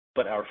year,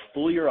 but our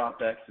full-year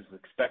OpEx is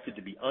expected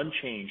to be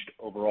unchanged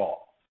overall.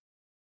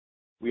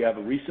 We have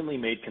recently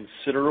made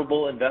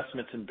considerable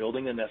investments in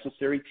building the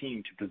necessary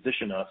team to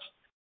position us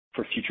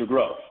for future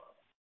growth.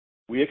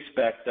 We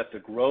expect that the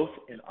growth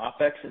in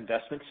OpEx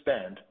investment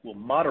spend will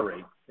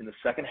moderate in the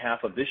second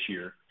half of this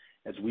year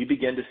as we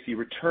begin to see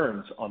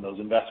returns on those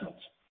investments.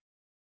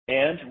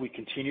 And we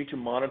continue to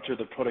monitor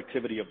the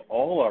productivity of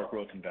all our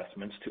growth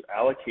investments to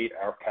allocate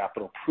our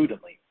capital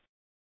prudently.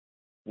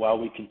 While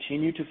we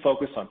continue to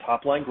focus on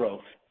top-line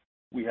growth,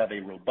 we have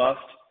a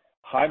robust,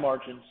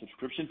 high-margin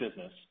subscription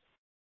business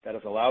that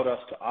has allowed us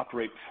to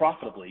operate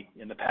profitably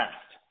in the past.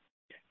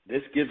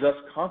 This gives us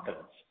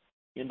confidence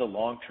in the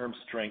long-term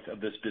strength of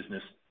this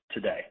business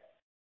today.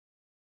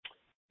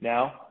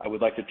 Now, I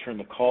would like to turn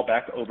the call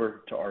back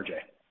over to RJ.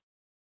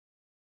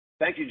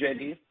 Thank you,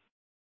 JD.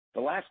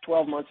 The last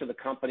 12 months of the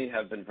company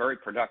have been very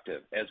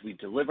productive as we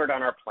delivered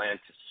on our plan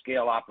to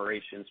scale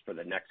operations for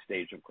the next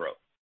stage of growth.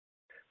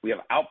 We have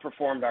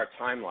outperformed our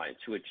timeline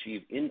to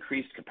achieve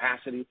increased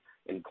capacity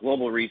and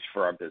global reach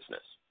for our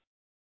business.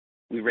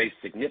 We raised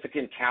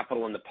significant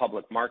capital in the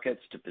public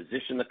markets to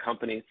position the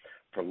company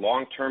for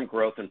long-term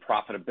growth and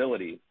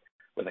profitability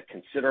with a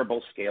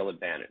considerable scale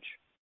advantage.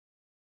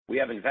 We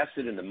have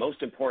invested in the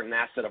most important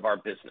asset of our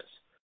business,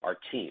 our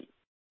team.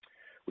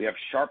 We have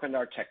sharpened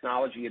our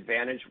technology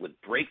advantage with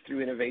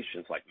breakthrough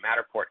innovations like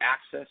Matterport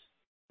Axis,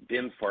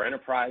 BIM for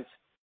Enterprise,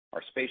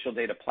 our spatial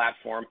data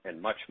platform, and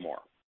much more.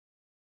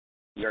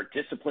 We are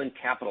disciplined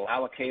capital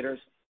allocators,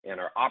 and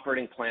our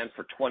operating plan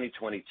for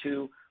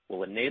 2022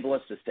 will enable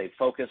us to stay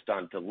focused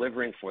on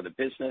delivering for the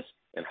business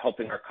and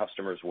helping our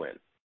customers win.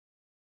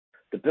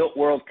 The built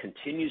world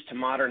continues to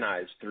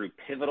modernize through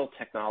pivotal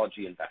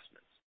technology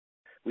investments.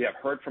 We have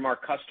heard from our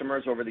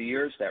customers over the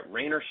years that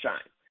rain or shine,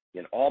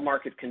 in all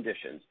market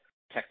conditions,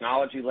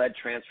 technology-led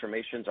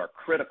transformations are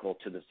critical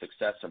to the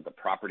success of the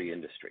property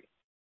industry.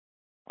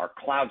 Our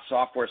cloud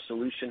software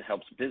solution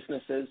helps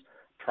businesses,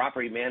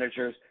 property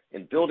managers,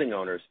 and building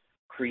owners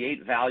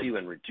create value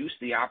and reduce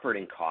the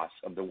operating costs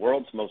of the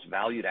world's most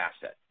valued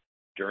asset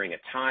during a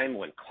time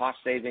when cost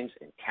savings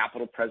and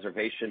capital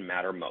preservation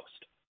matter most.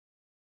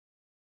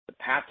 The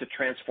path to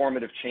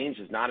transformative change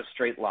is not a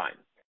straight line,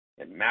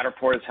 and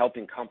Matterport is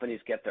helping companies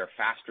get there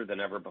faster than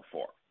ever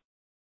before.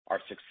 Our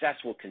success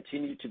will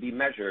continue to be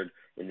measured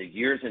in the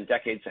years and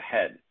decades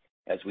ahead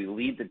as we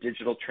lead the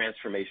digital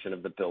transformation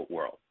of the built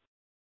world.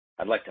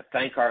 I'd like to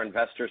thank our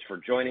investors for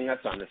joining us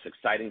on this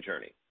exciting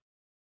journey.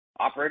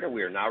 Operator,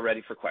 we are now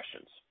ready for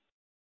questions.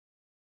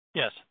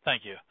 Yes,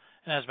 thank you.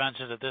 And as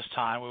mentioned, at this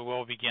time, we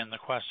will begin the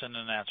question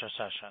and answer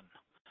session.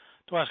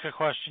 To ask a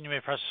question, you may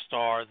press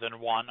star, then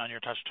 1 on your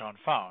touch-tone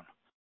phone.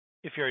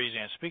 If you're using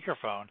a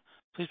speakerphone,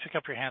 please pick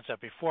up your handset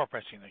before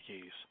pressing the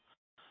keys.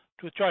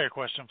 To withdraw your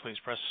question, please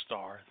press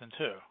star, then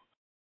 2.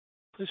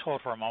 Please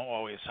hold for a moment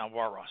while we assemble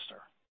our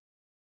roster.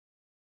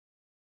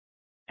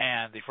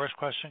 And the first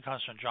question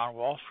comes from John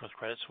Walsh with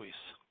Credit Suisse.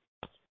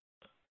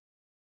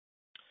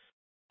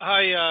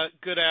 Hi,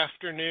 good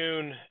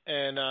afternoon,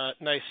 and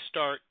nice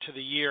start to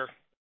the year.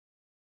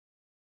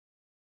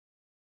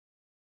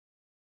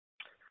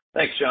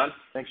 Thanks, John.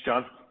 Thanks,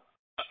 John.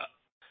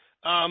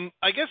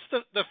 I guess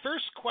the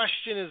first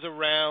question is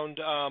around,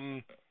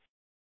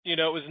 it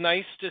was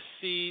nice to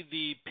see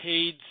the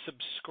paid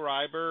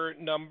subscriber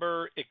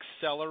number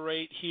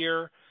accelerate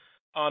here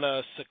on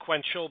a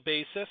sequential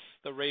basis,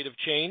 the rate of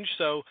change.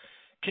 So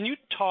can you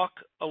talk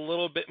a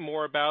little bit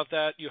more about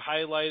that? You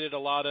highlighted a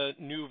lot of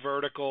new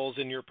verticals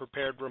in your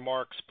prepared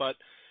remarks, but,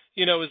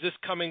 is this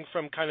coming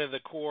from kind of the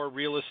core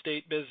real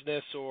estate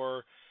business,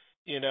 or,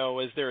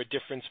 is there a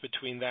difference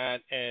between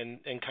that and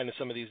kind of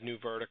some of these new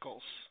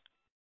verticals?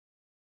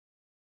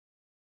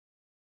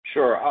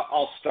 Sure.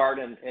 I'll start,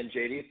 and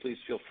JD, please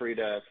feel free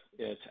to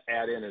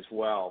add in as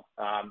well.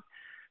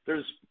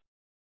 There's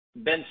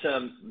been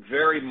some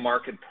very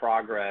marked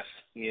progress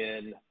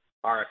in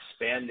our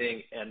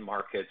expanding end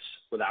markets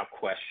without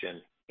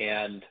question.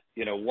 And,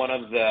 one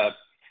of the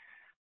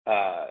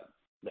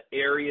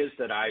areas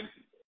that I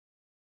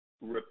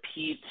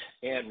repeat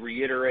and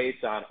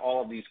reiterate on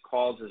all of these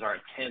calls is our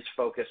intense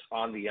focus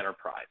on the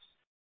enterprise.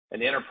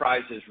 And the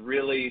enterprise is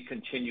really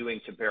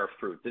continuing to bear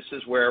fruit. This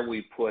is where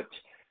we put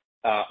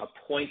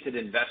appointed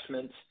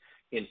investments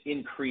in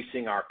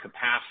increasing our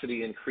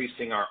capacity,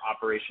 increasing our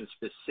operations,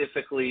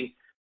 specifically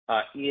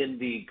in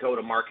the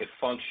go-to-market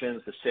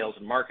functions, the sales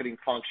and marketing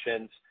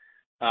functions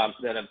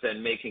that have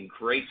been making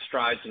great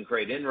strides and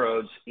great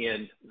inroads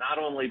in not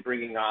only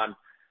bringing on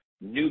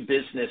new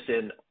business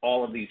in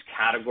all of these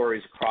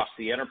categories across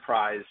the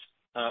enterprise,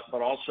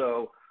 but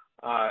also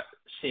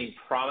seeing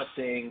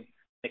promising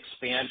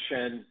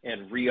expansion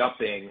and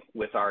re-upping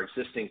with our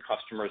existing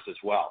customers as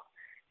well.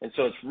 And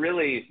so it's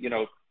really,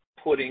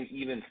 putting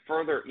even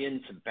further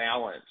into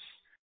balance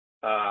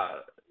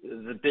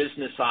the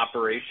business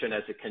operation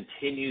as it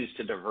continues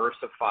to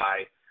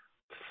diversify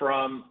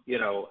from,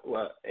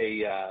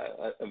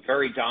 a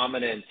very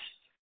dominant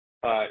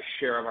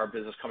share of our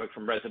business coming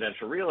from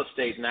residential real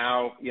estate,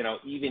 now,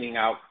 evening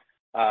out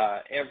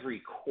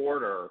every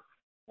quarter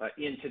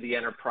into the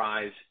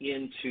enterprise,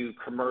 into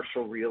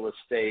commercial real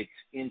estate,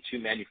 into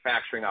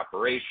manufacturing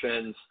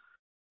operations,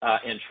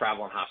 and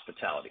travel and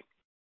hospitality.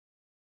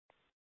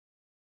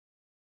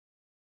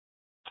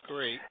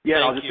 Great. Yeah,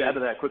 Thank I'll just you. add to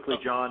that quickly,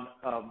 John.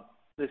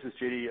 This is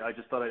JD. I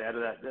just thought I'd add to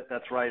that.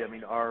 That's right. I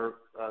mean, our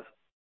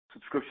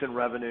subscription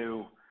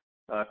revenue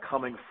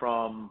coming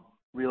from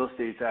real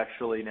estate is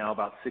actually now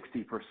about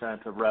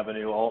 60% of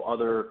revenue. All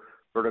other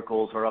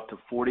verticals are up to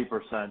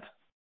 40%.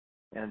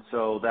 And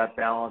so that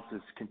balance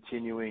is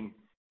continuing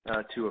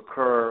to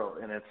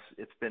occur, and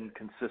it's been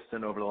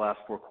consistent over the last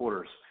 4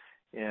 quarters.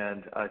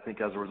 And I think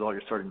as a result,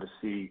 you're starting to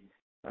see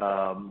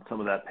some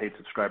of that paid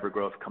subscriber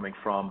growth coming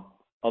from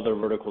other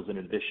verticals in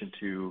addition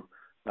to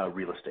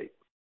real estate.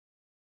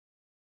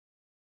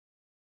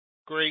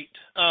 Great.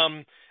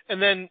 And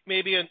then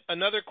maybe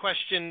another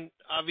question.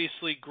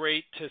 Obviously,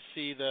 great to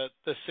see the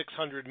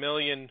 $600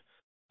 million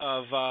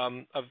of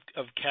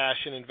cash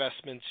and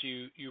investments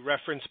you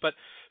referenced, but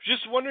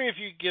just wondering if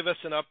you could give us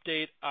an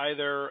update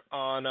either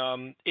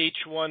on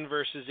H1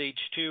 versus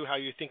H2, how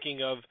you're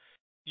thinking of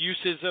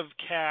uses of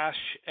cash,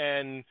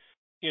 and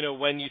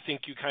when you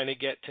think you kind of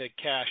get to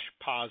cash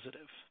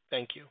positive.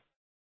 Thank you.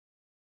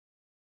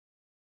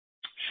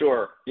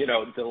 Sure.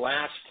 The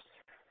last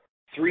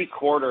 3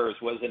 quarters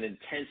was an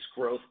intense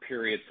growth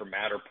period for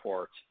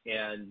Matterport.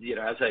 And,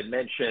 as I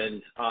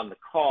mentioned on the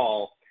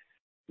call,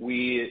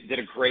 we did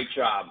a great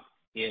job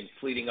in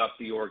fleeting up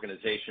the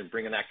organization,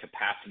 bringing that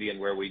capacity in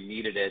where we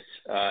needed it,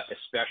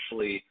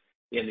 especially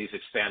in these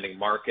expanding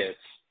markets.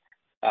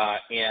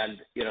 And,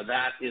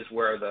 that is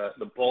where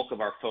the bulk of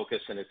our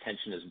focus and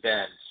attention has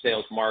been,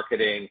 sales,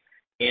 marketing,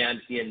 and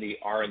in the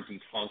R&D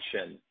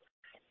function.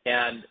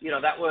 And,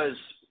 that was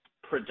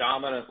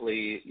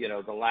predominantly,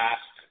 the last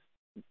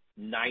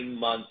 9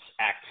 months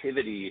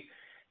activity,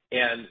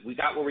 and we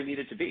got where we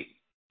needed to be.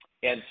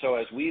 And so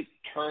as we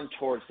turn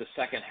towards the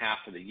second half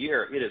of the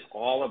year, it is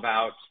all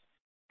about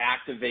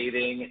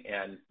activating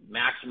and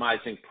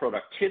maximizing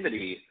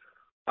productivity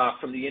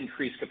from the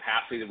increased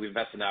capacity that we've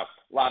invested in. Now,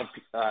 a lot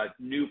of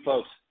new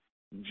folks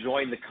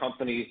joined the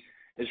company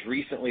as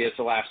recently as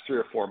the last 3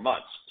 or 4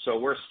 months. So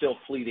we're still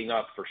fleeting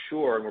up for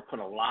sure, and we're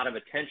putting a lot of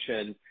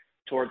attention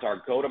towards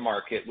our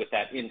go-to-market with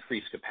that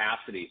increased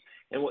capacity.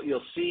 And what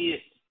you'll see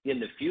in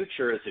the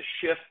future is a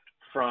shift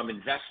from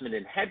investment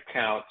in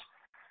headcount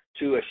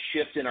to a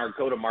shift in our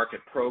go-to-market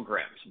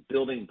programs,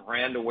 building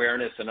brand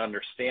awareness and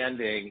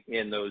understanding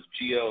in those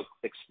geo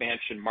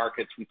expansion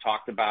markets we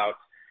talked about,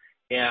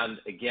 and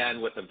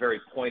again, with a very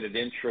pointed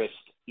interest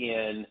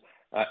in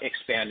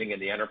expanding in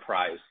the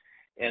enterprise.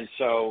 And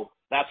so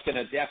that's going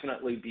to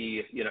definitely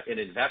be, an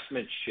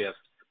investment shift,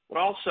 but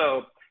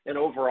also an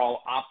overall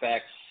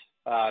OpEx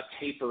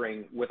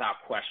tapering without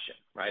question,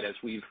 right? As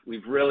we've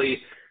really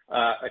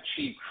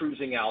achieved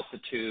cruising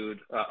altitude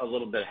a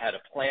little bit ahead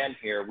of plan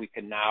here, we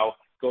can now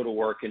go to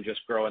work and just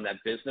grow in that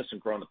business and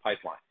grow in the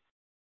pipeline.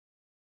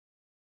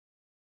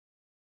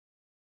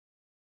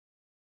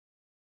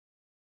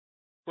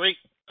 Great.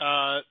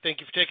 Thank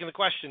you for taking the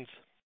questions.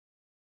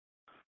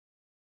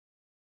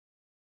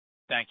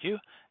 Thank you.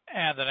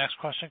 And the next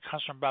question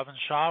comes from Bhavin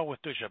Shah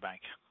with Deutsche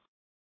Bank.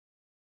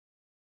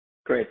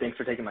 Great. Thanks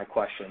for taking my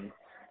question.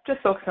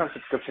 Just focusing on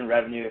subscription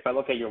revenue, if I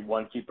look at your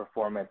 1Q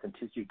performance and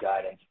 2Q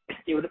guidance,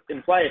 it would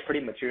imply a pretty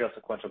material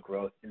sequential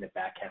growth in the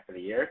back half of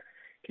the year.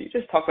 Can you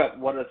just talk about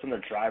what are some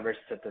of the drivers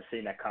to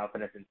seeing that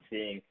confidence and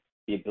seeing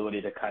the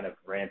ability to kind of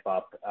ramp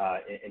up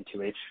in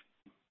 2H?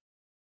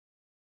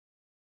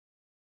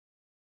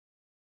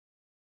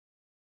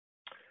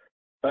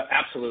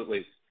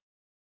 Absolutely.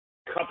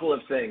 Couple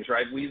of things,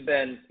 right? We've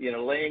been,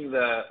 laying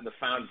the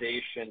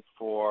foundation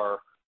for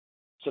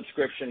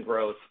subscription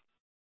growth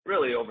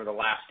really over the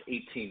last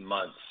 18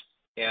 months.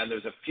 And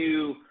there's a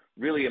few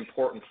really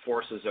important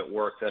forces at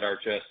work that are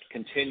just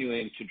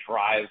continuing to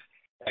drive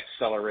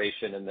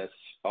acceleration in this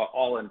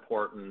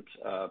all-important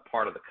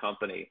part of the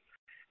company.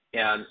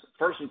 And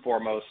first and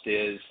foremost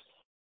is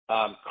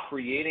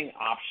creating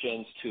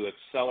options to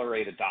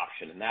accelerate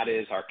adoption, and that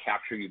is our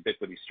Capture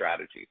Ubiquity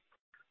strategy.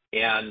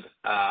 And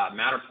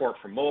Matterport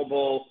for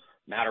Mobile,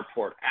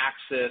 Matterport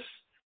Axis,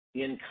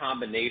 in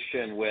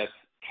combination with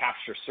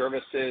Capture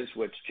Services,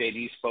 which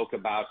JD spoke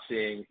about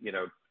seeing,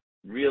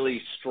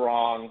 really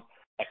strong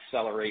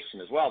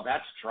acceleration as well.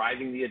 That's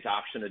driving the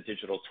adoption of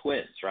digital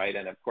twins, right?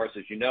 And of course,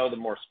 as you know, the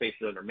more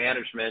spaces under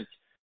management,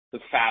 the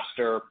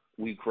faster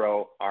we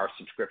grow our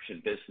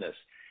subscription business.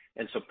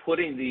 And so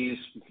putting these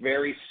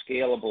very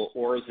scalable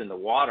oars in the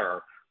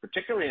water,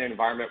 particularly in an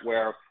environment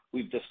where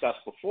we've discussed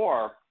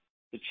before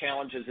the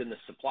challenges in the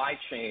supply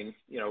chain,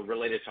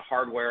 related to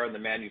hardware and the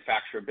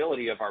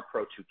manufacturability of our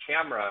Pro 2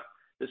 camera,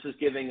 this is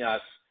giving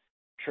us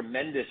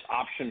tremendous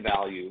option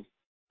value.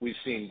 We've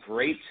seen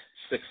great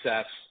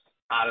success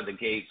out of the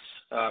gates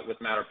with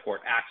Matterport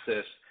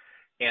Axis,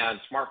 and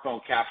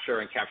smartphone capture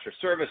and Capture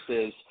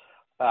Services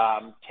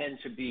tend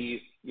to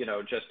be,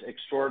 just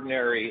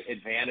extraordinary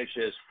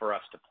advantages for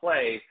us to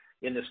play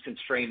in this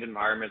constrained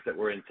environment that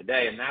we're in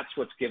today. And that's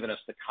what's given us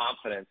the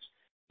confidence,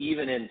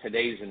 even in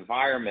today's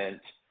environment,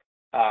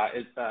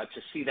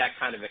 to see that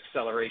kind of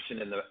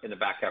acceleration in the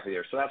back half of the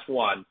year. So that's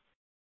one.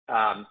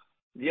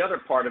 The other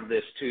part of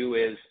this too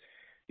is,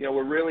 we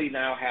really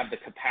now have the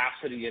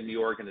capacity in the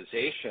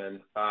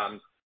organization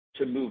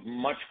to move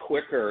much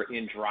quicker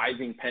in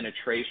driving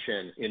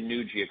penetration in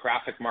new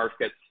geographic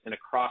markets and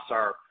across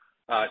our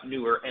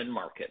newer end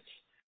markets.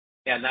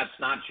 And that's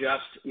not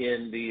just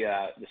in the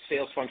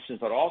sales functions,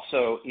 but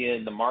also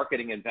in the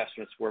marketing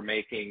investments we're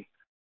making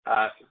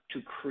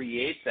to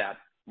create that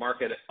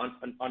market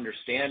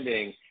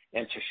understanding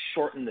and to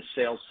shorten the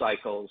sales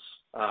cycles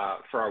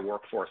for our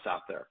workforce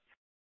out there.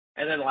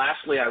 And then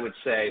lastly, I would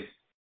say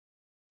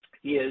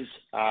is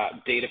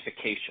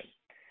datafication.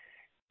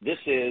 This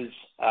is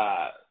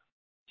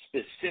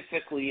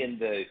specifically in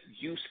the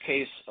use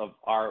case of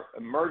our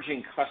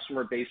emerging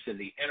customer base in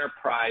the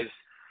enterprise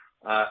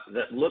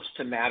that looks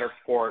to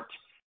Matterport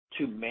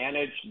to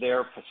manage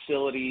their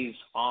facilities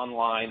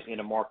online in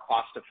a more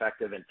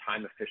cost-effective and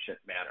time-efficient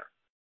manner.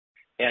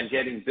 And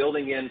getting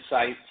building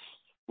insights,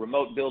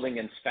 remote building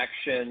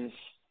inspections,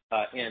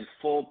 and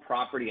full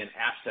property and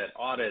asset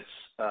audits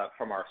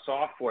from our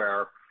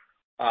software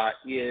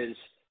is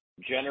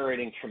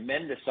generating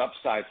tremendous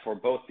upside for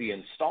both the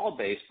install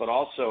base, but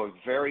also a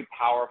very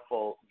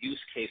powerful use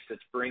case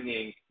that's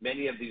bringing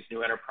many of these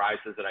new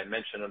enterprises that I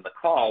mentioned on the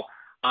call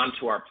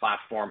onto our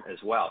platform as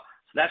well.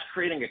 So that's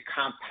creating a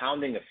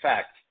compounding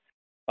effect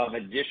of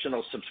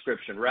additional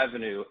subscription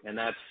revenue, and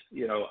that's,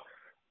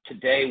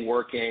 today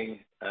working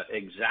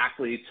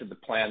exactly to the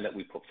plan that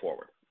we put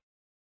forward.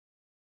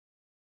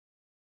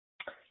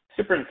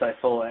 Super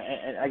insightful.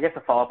 And I guess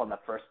to follow up on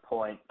that first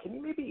point, can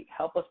you maybe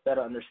help us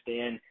better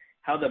understand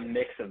how the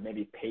mix of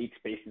maybe paid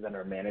spaces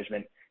under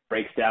management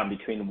breaks down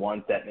between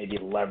ones that maybe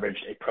leverage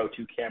a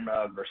Pro2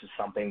 camera versus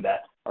something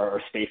that,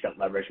 or space that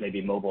leverage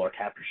maybe mobile or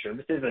capture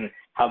services, and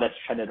how that's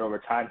trended over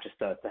time, just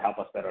to help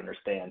us better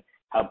understand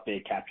how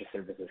big capture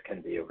services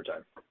can be over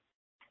time?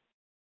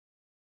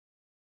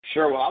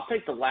 Sure. Well, I'll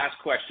take the last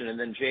question, and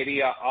then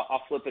JD,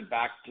 I'll flip it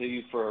back to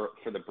you for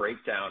the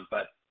breakdown.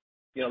 But,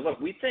 look,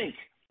 we think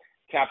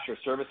capture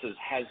services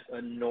has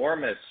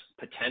enormous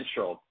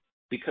potential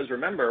because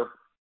remember,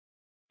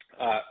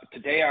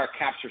 today our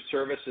capture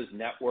services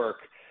network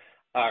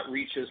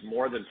reaches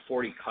more than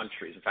 40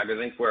 countries. In fact, I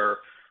think we're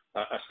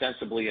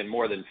ostensibly in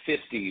more than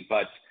 50,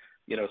 but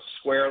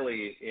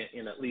squarely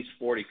in at least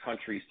 40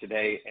 countries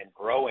today and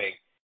growing.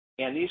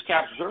 And these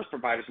capture service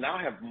providers now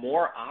have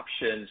more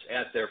options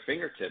at their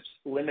fingertips,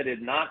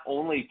 limited not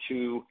only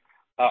to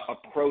a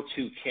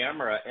Pro2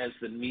 camera as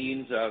the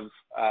means of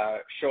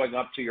showing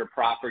up to your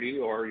property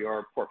or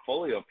your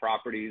portfolio of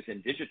properties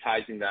and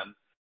digitizing them.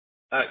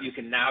 You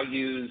can now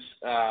use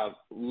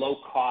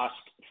low-cost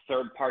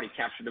third-party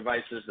capture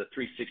devices, the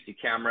 360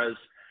 cameras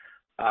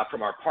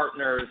from our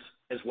partners,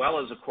 as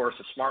well as, of course,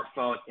 a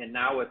smartphone. And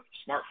now with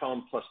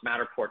smartphone plus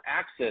Matterport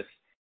Axis,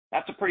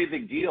 that's a pretty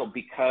big deal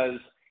because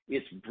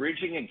it's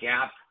bridging a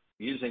gap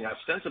using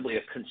ostensibly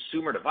a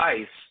consumer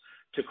device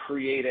to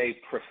create a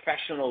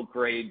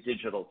professional-grade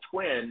digital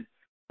twin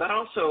that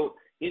also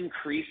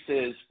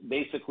increases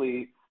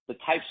basically the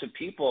types of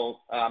people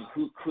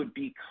who could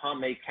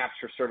become a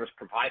capture service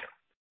provider.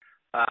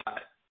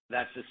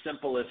 That's as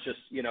simple as just,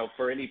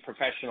 for any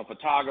professional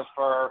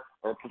photographer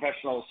or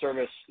professional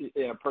service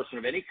person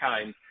of any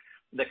kind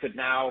that could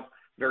now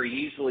very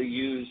easily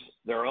use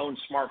their own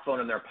smartphone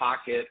in their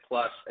pocket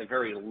plus a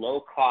very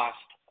low-cost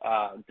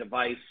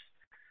device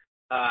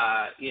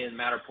in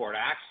Matterport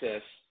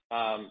Axis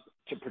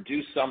to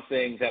produce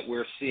something that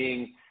we're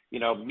seeing,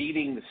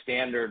 meeting the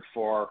standard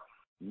for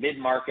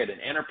mid-market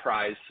and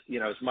enterprise,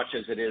 as much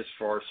as it is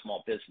for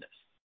small business.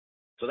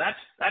 So that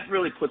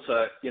really puts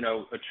a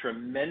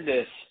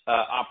tremendous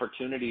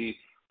opportunity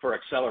for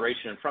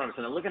acceleration in front of us.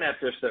 And then looking at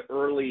just the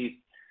early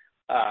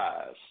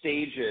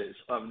stages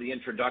of the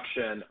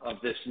introduction of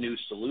this new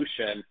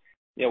solution,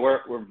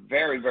 we're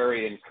very,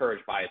 very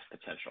encouraged by its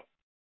potential.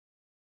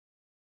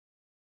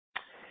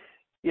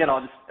 Yeah, and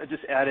I'll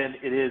just add in,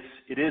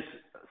 it is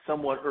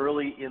somewhat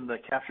early in the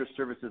capture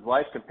services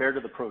life compared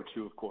to the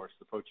Pro2, of course.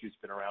 The Pro2's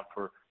been around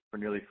for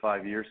nearly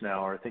 5 years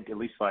now, or I think at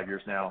least 5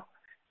 years now.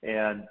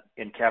 And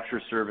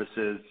capture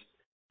services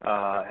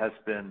has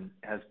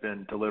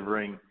been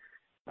delivering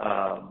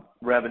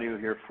revenue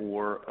here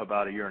for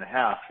about a year and a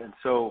half. And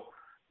so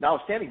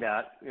notwithstanding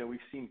that, we've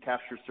seen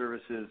capture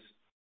services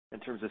in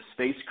terms of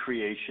space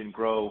creation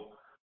grow,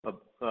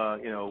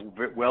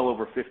 well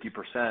over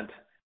 50%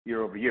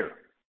 year over year.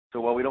 So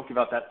while we don't give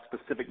out that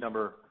specific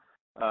number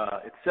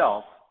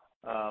itself,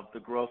 the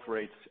growth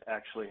rates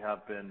actually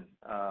have been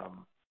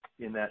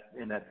in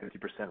that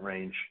 50%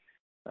 range,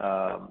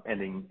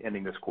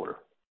 ending this quarter.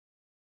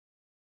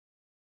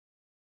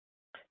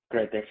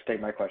 Great. Thanks for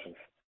taking my questions.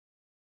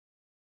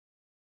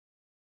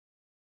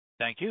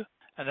 Thank you.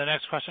 And the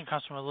next question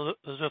comes from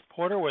Elizabeth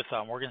Porter with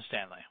Morgan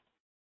Stanley.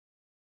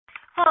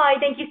 Hi,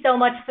 thank you so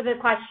much for the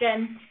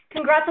question.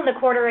 Congrats on the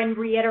quarter and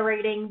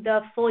reiterating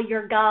the full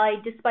year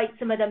guide despite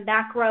some of the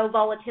macro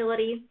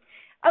volatility.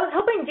 I was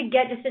hoping to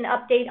get just an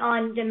update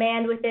on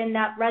demand within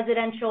that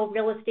residential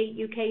real estate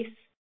use case.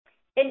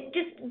 And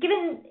just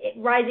given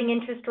rising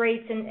interest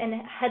rates and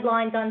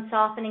headlines on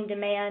softening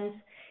demands,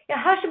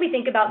 how should we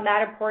think about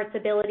Matterport's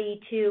ability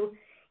to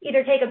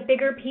either take a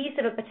bigger piece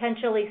of a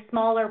potentially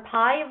smaller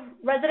pie of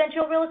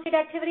residential real estate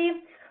activity,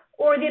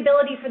 or the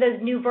ability for those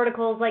new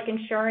verticals like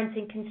insurance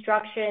and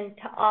construction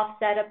to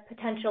offset a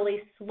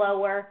potentially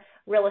slower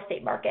real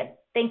estate market?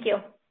 Thank you.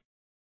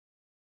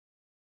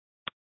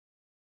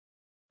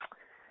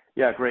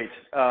 Yeah, great.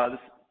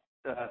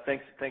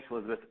 Thanks,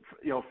 Elizabeth.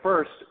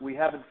 First, we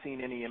haven't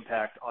seen any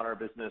impact on our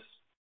business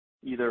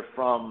either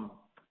from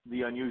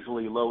the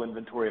unusually low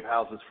inventory of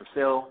houses for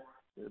sale,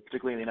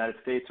 particularly in the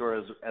United States, or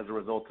as a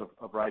result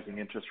of rising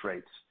interest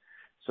rates.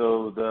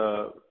 So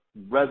the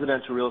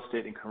residential real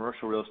estate and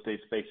commercial real estate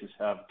spaces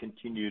have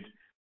continued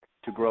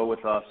to grow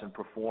with us and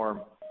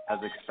perform as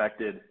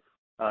expected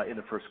in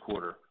the first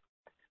quarter.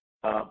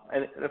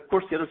 And of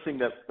course, the other thing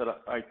that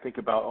I think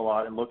about a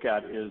lot and look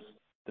at is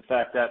the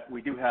fact that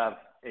we do have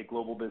a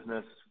global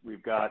business.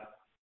 We've got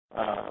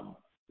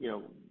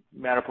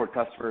Matterport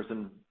customers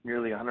in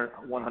nearly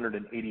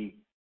 180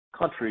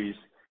 countries.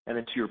 And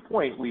then to your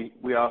point, we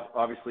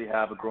obviously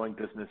have a growing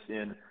business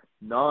in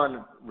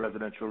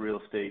non-residential real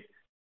estate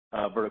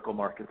vertical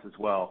markets as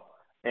well.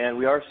 And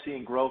we are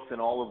seeing growth in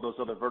all of those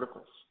other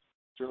verticals.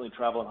 Certainly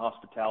travel and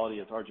hospitality,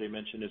 as RJ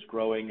mentioned, is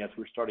growing as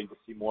we're starting to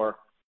see more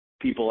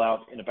people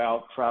out and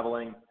about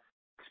traveling,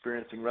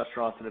 experiencing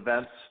restaurants and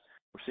events.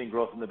 We're seeing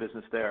growth in the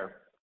business there.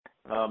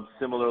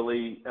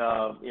 Similarly,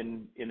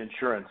 in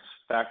insurance,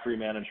 factory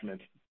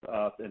management,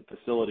 and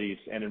facilities,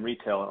 and in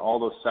retail, and all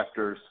those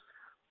sectors,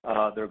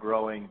 they're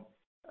growing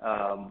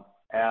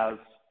as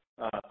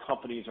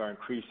companies are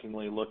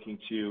increasingly looking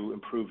to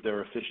improve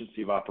their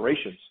efficiency of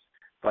operations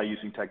by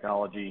using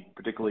technology,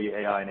 particularly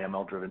AI and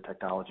ML-driven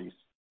technologies.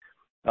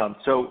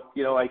 So,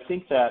 I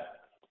think that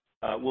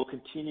we'll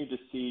continue to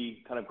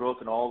see kind of growth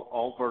in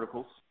all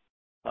verticals,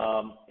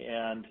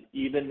 and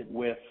even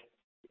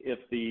as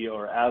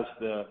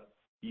the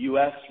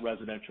U.S.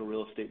 residential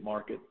real estate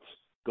markets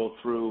go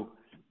through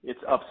its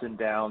ups and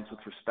downs with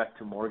respect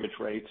to mortgage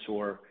rates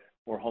or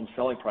home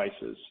selling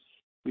prices,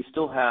 we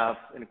still have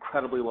an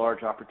incredibly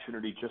large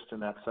opportunity just in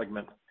that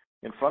segment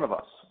in front of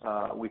us.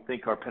 We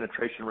think our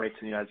penetration rates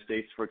in the United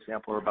States, for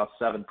example, are about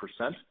 7%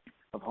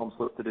 of homes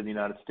listed in the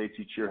United States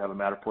each year have a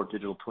Matterport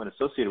digital twin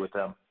associated with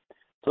them.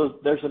 So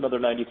there's another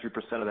 93%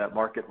 of that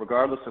market,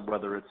 regardless of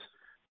whether it's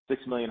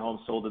 6 million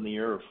homes sold in the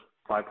year or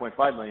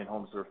 5.5 million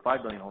homes or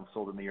 5 million homes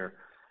sold in the year.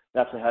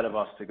 That's ahead of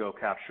us to go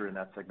capture in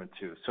that segment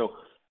too. So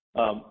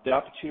the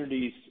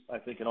opportunities, I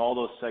think, in all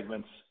those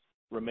segments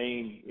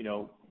remain,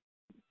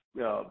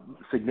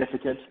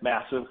 significant,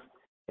 massive,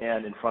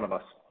 and in front of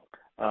us.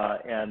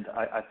 And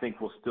I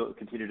think we'll still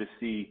continue to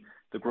see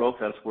the growth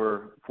as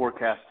we're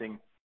forecasting,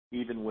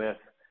 even with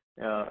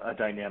a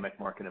dynamic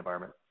market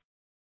environment.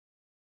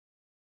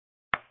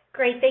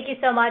 Great. Thank you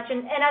so much.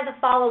 And as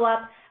a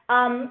follow-up,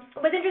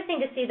 it was interesting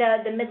to see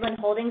the Midland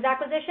Holdings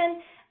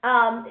acquisition.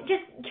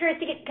 Just curious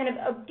to get kind of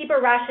a deeper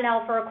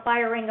rationale for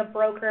acquiring a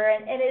broker,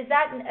 and is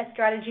that a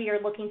strategy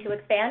you're looking to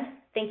expand?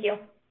 Thank you.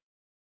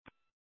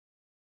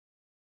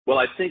 Well,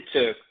 I think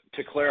to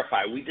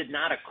clarify, we did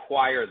not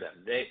acquire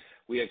them.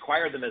 We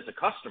acquired them as a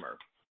customer,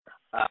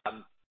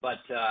 but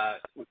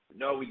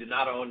no, we did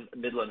not own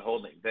Midland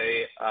Holdings.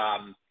 They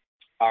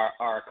are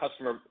a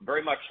customer,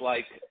 very much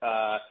like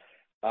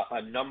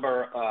a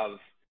number of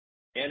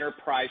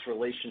enterprise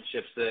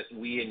relationships that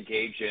we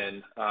engage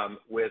in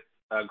with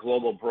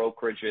global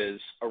brokerages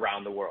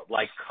around the world,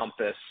 like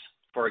Compass,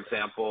 for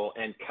example,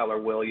 and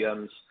Keller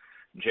Williams,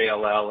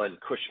 JLL, and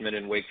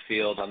Cushman &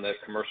 Wakefield on the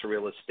commercial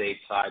real estate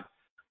side.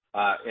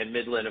 And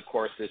Midland, of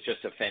course, is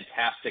just a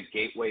fantastic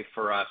gateway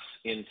for us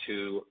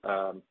into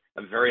a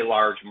very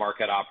large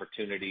market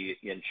opportunity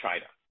in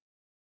China.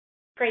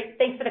 Great.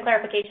 Thanks for the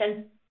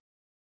clarification.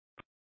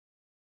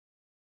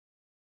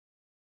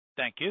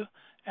 Thank you.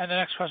 And the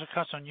next question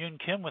comes from Yoon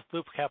Kim with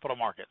Loop Capital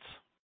Markets.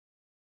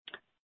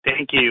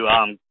 Thank you.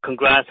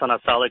 Congrats on a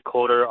solid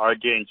quarter,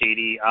 RJ and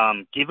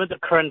JD. Given the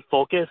current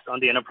focus on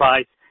the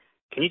enterprise,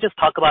 can you just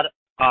talk about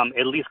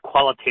at least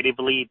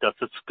qualitatively the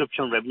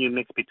subscription revenue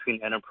mix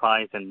between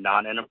enterprise and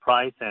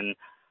non-enterprise, and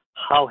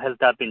how has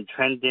that been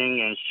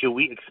trending, and should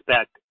we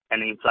expect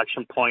an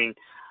inflection point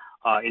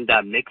in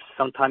that mix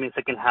sometime in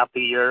second half of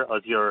the year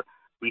as your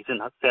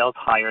recent sales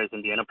hires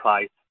in the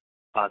enterprise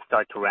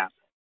start to ramp?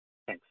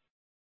 Thanks.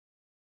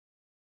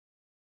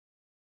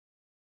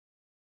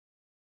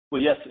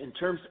 Well, yes, in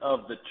terms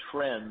of the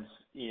trends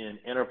in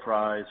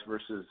enterprise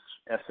versus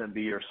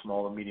SMB or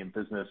small and medium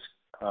business,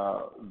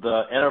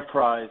 the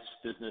enterprise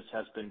business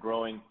has been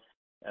growing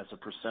as a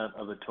percent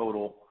of the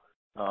total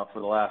for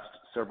the last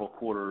several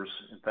quarters.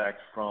 In fact,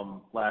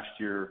 from last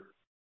year,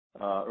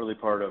 early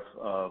part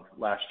of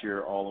last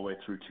year, all the way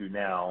through to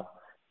now.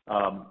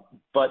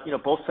 But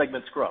both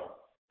segments grow,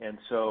 and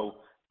so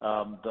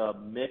the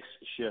mix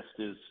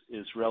shift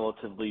is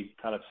relatively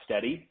kind of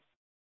steady.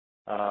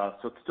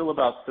 So it's still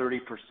about 30%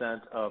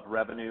 of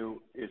revenue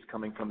is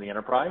coming from the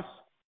enterprise,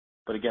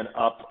 but again,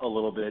 up a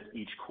little bit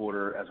each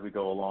quarter as we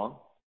go along.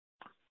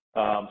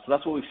 So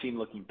that's what we've seen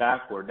looking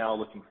backward. Now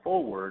looking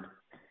forward,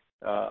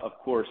 Of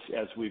course,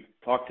 as we've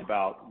talked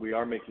about, we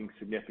are making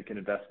significant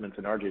investments,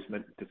 and RJ's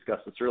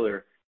discussed this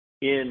earlier,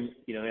 in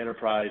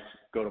enterprise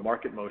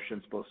go-to-market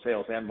motions, both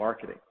sales and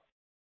marketing.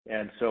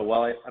 And so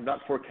while I'm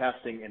not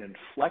forecasting an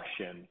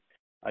inflection,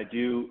 I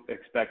do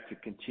expect to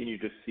continue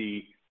to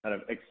see kind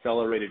of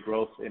accelerated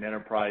growth in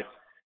enterprise,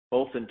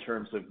 both in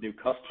terms of new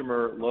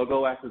customer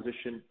logo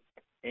acquisition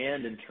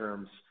and in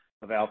terms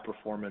of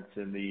outperformance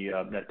in the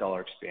net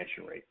dollar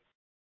expansion rate.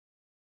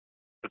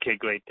 Okay,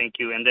 great. Thank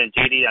you. And then,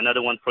 JD,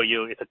 another one for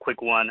you. It's a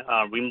quick one.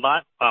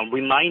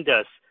 Remind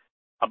us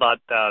about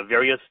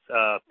various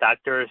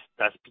factors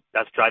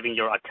that's driving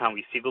your account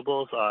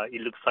receivables.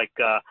 It looks like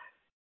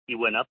it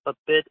went up a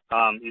bit.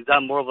 Is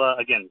that more of a,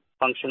 again,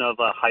 function of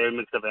a higher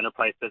mix of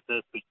enterprise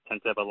business, which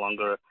tends to have a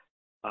longer,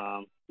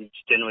 which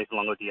generates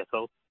longer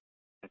DSO?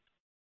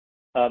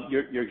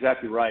 You're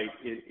exactly right.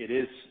 It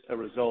is a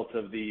result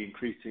of the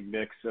increasing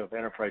mix of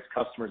enterprise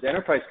customers.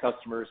 Enterprise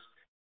customers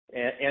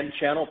and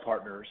channel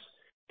partners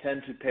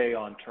tend to pay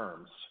on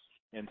terms.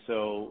 And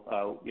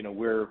so,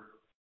 we're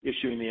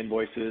issuing the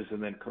invoices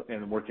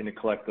and working to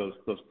collect those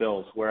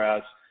bills,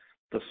 whereas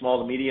the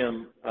small to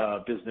medium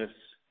business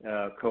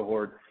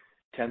cohort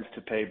tends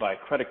to pay by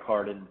credit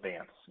card in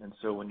advance. And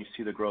so when you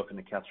see the growth in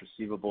accounts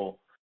receivable,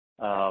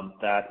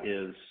 that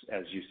is,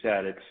 as you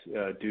said,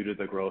 it's due to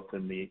the growth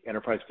in the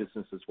enterprise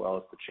business as well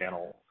as the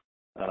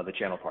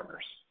channel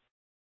partners.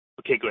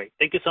 Okay, great.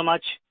 Thank you so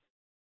much.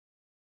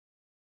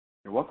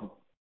 You're welcome.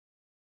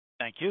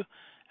 Thank you.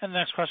 And the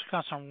next question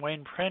comes from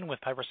Wayne Prin with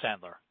Piper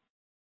Sandler.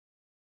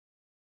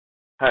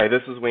 Hi,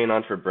 this is Wayne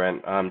on for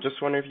Brent. Just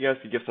wondering if you guys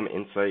could give some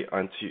insight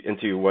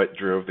into what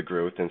drove the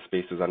growth in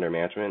spaces under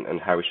management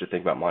and how we should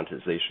think about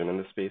monetization in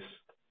this space.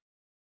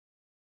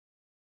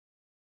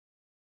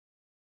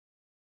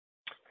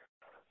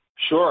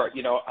 Sure.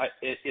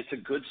 It's a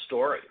good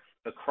story.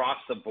 Across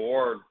the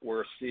board,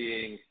 we're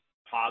seeing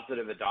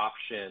positive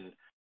adoption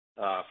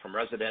from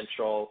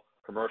residential,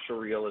 commercial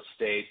real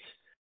estate,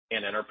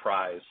 and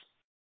enterprise.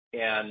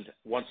 And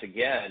once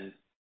again,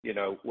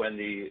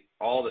 when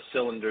all the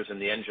cylinders in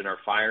the engine are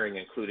firing,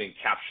 including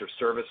capture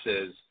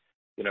services,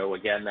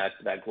 again,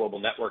 that global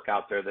network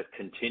out there that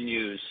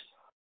continues,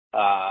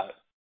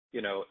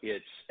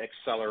 its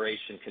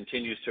acceleration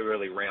continues to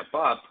really ramp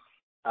up,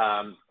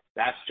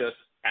 that's just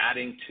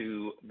adding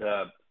to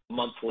the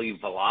monthly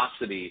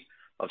velocity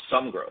of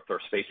some growth or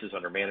spaces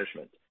under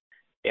management.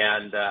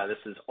 And this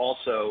has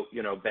also,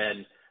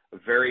 been a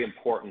very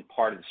important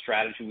part of the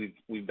strategy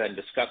we've been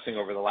discussing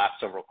over the last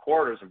several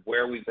quarters of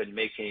where we've been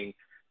making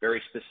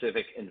very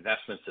specific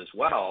investments as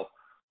well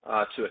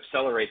to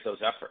accelerate those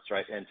efforts,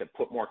 right, and to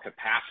put more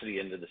capacity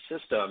into the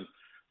system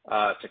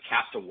to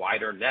cast a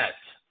wider net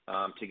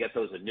to get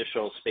those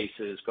initial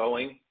spaces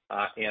going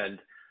and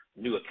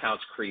new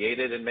accounts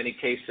created in many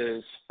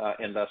cases,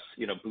 and thus,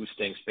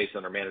 boosting space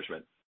under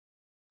management.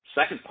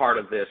 Second part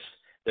of this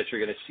that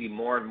you're going to see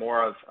more and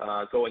more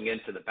of going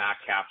into the back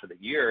half of the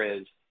year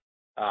is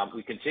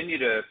we continue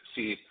to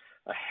see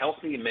a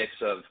healthy mix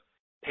of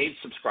paid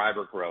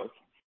subscriber growth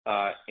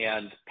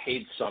and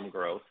paid sum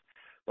growth,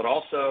 but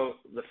also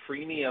the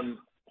freemium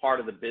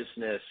part of the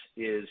business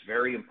is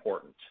very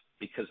important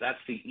because that's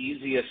the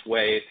easiest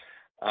way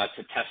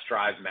to test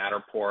drive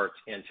Matterport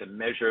and to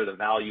measure the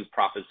value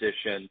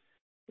proposition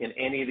in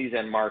any of these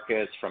end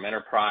markets from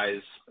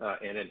enterprise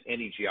and in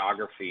any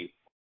geography.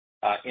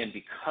 And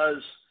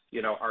because,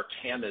 our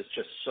TAM is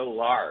just so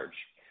large,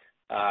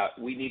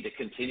 we need to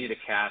continue to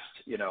cast,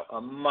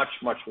 a much,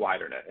 much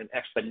wider net, an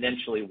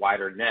exponentially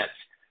wider net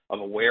of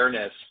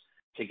awareness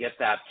to get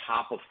that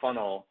top of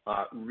funnel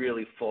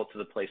really full to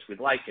the place we'd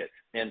like it.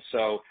 And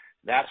so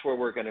that's where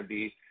we're going to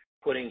be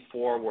putting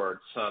forward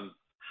some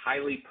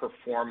highly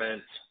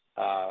performant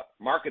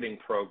marketing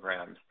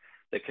programs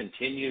that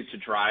continue to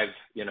drive,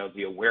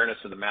 the awareness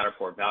of the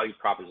Matterport value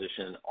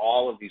proposition in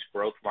all of these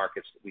growth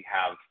markets that we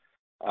have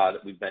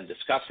that we've been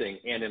discussing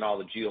and in all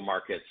the geo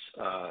markets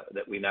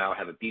that we now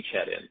have a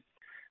beachhead in.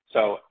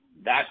 So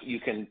that you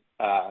can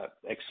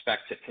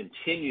expect to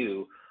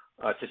continue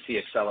to see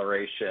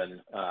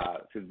acceleration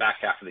through the back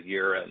half of the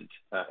year and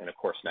of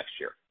course next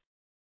year.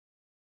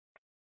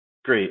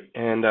 Great.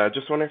 And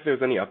just wondering if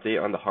there's any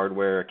update on the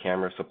hardware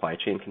camera supply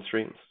chain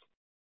constraints.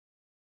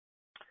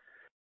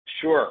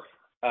 Sure.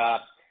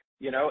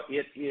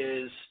 It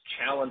is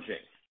challenging,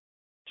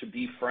 to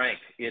be frank.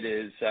 It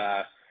is.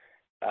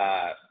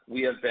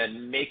 We have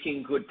been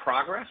making good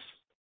progress,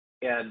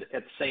 and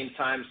at the same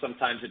time,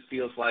 sometimes it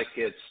feels like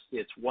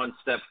it's one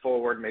step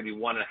forward, maybe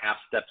 1.5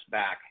 steps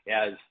back,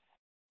 as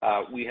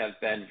we have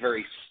been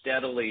very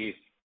steadily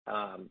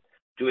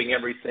doing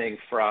everything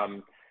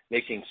from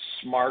making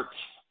smart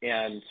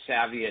and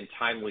savvy and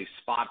timely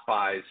spot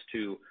buys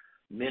to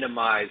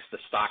minimize the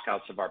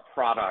stockouts of our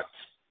products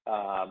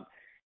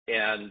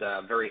and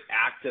very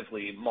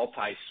actively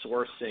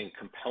multi-sourcing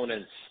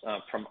components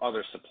from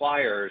other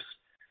suppliers.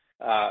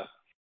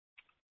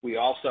 We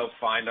also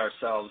find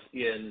ourselves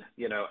in,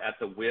 at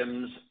the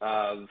whims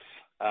of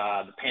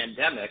the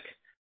pandemic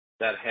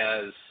that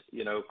has,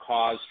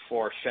 caused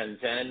for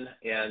Shenzhen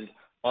and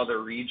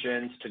other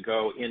regions to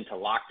go into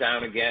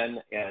lockdown again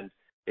and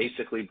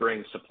basically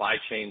bring supply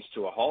chains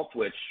to a halt,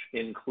 which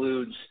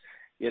includes,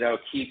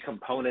 key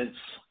components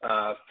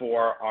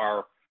for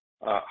our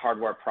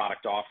hardware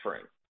product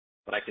offering.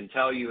 But I can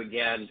tell you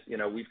again,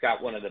 we've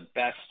got one of the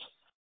best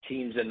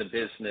teams in the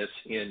business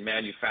in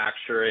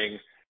manufacturing,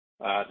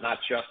 not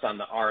just on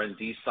the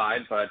R&D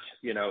side, but,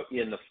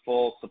 in the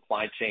full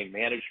supply chain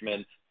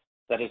management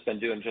that has been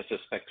doing just a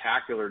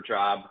spectacular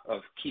job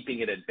of keeping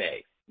it at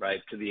bay,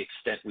 right, to the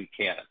extent we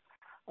can.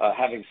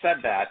 Having said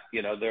that,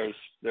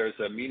 there's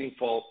a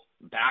meaningful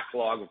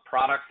backlog of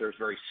product. There's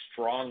very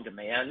strong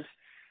demand,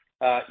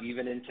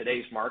 even in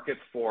today's market,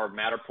 for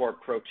Matterport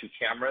Pro2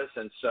 cameras.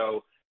 And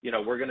so,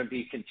 we're going to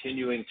be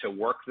continuing to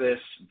work this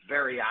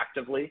very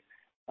actively,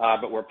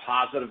 but we're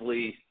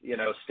positively,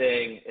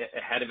 staying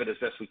ahead of it as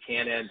best we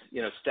can and,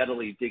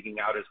 steadily digging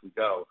out as we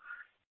go.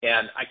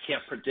 And I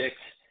can't predict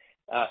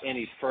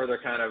any further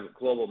kind of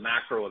global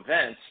macro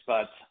events,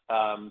 but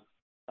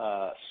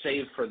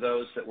save for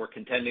those that we're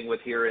contending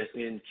with here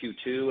in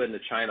Q2 and the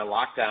China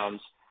lockdowns,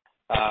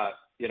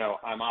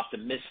 I'm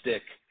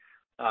optimistic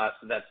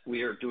that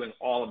we are doing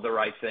all of the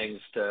right things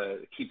to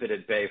keep it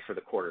at bay for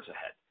the quarters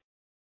ahead.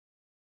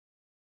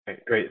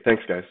 Okay, great.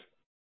 Thanks, guys.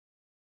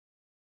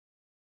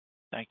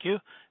 Thank you.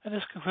 And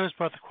this concludes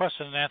both the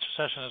question and answer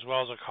session as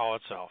well as the call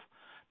itself.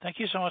 Thank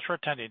you so much for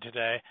attending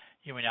today.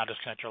 You may now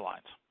disconnect your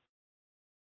lines.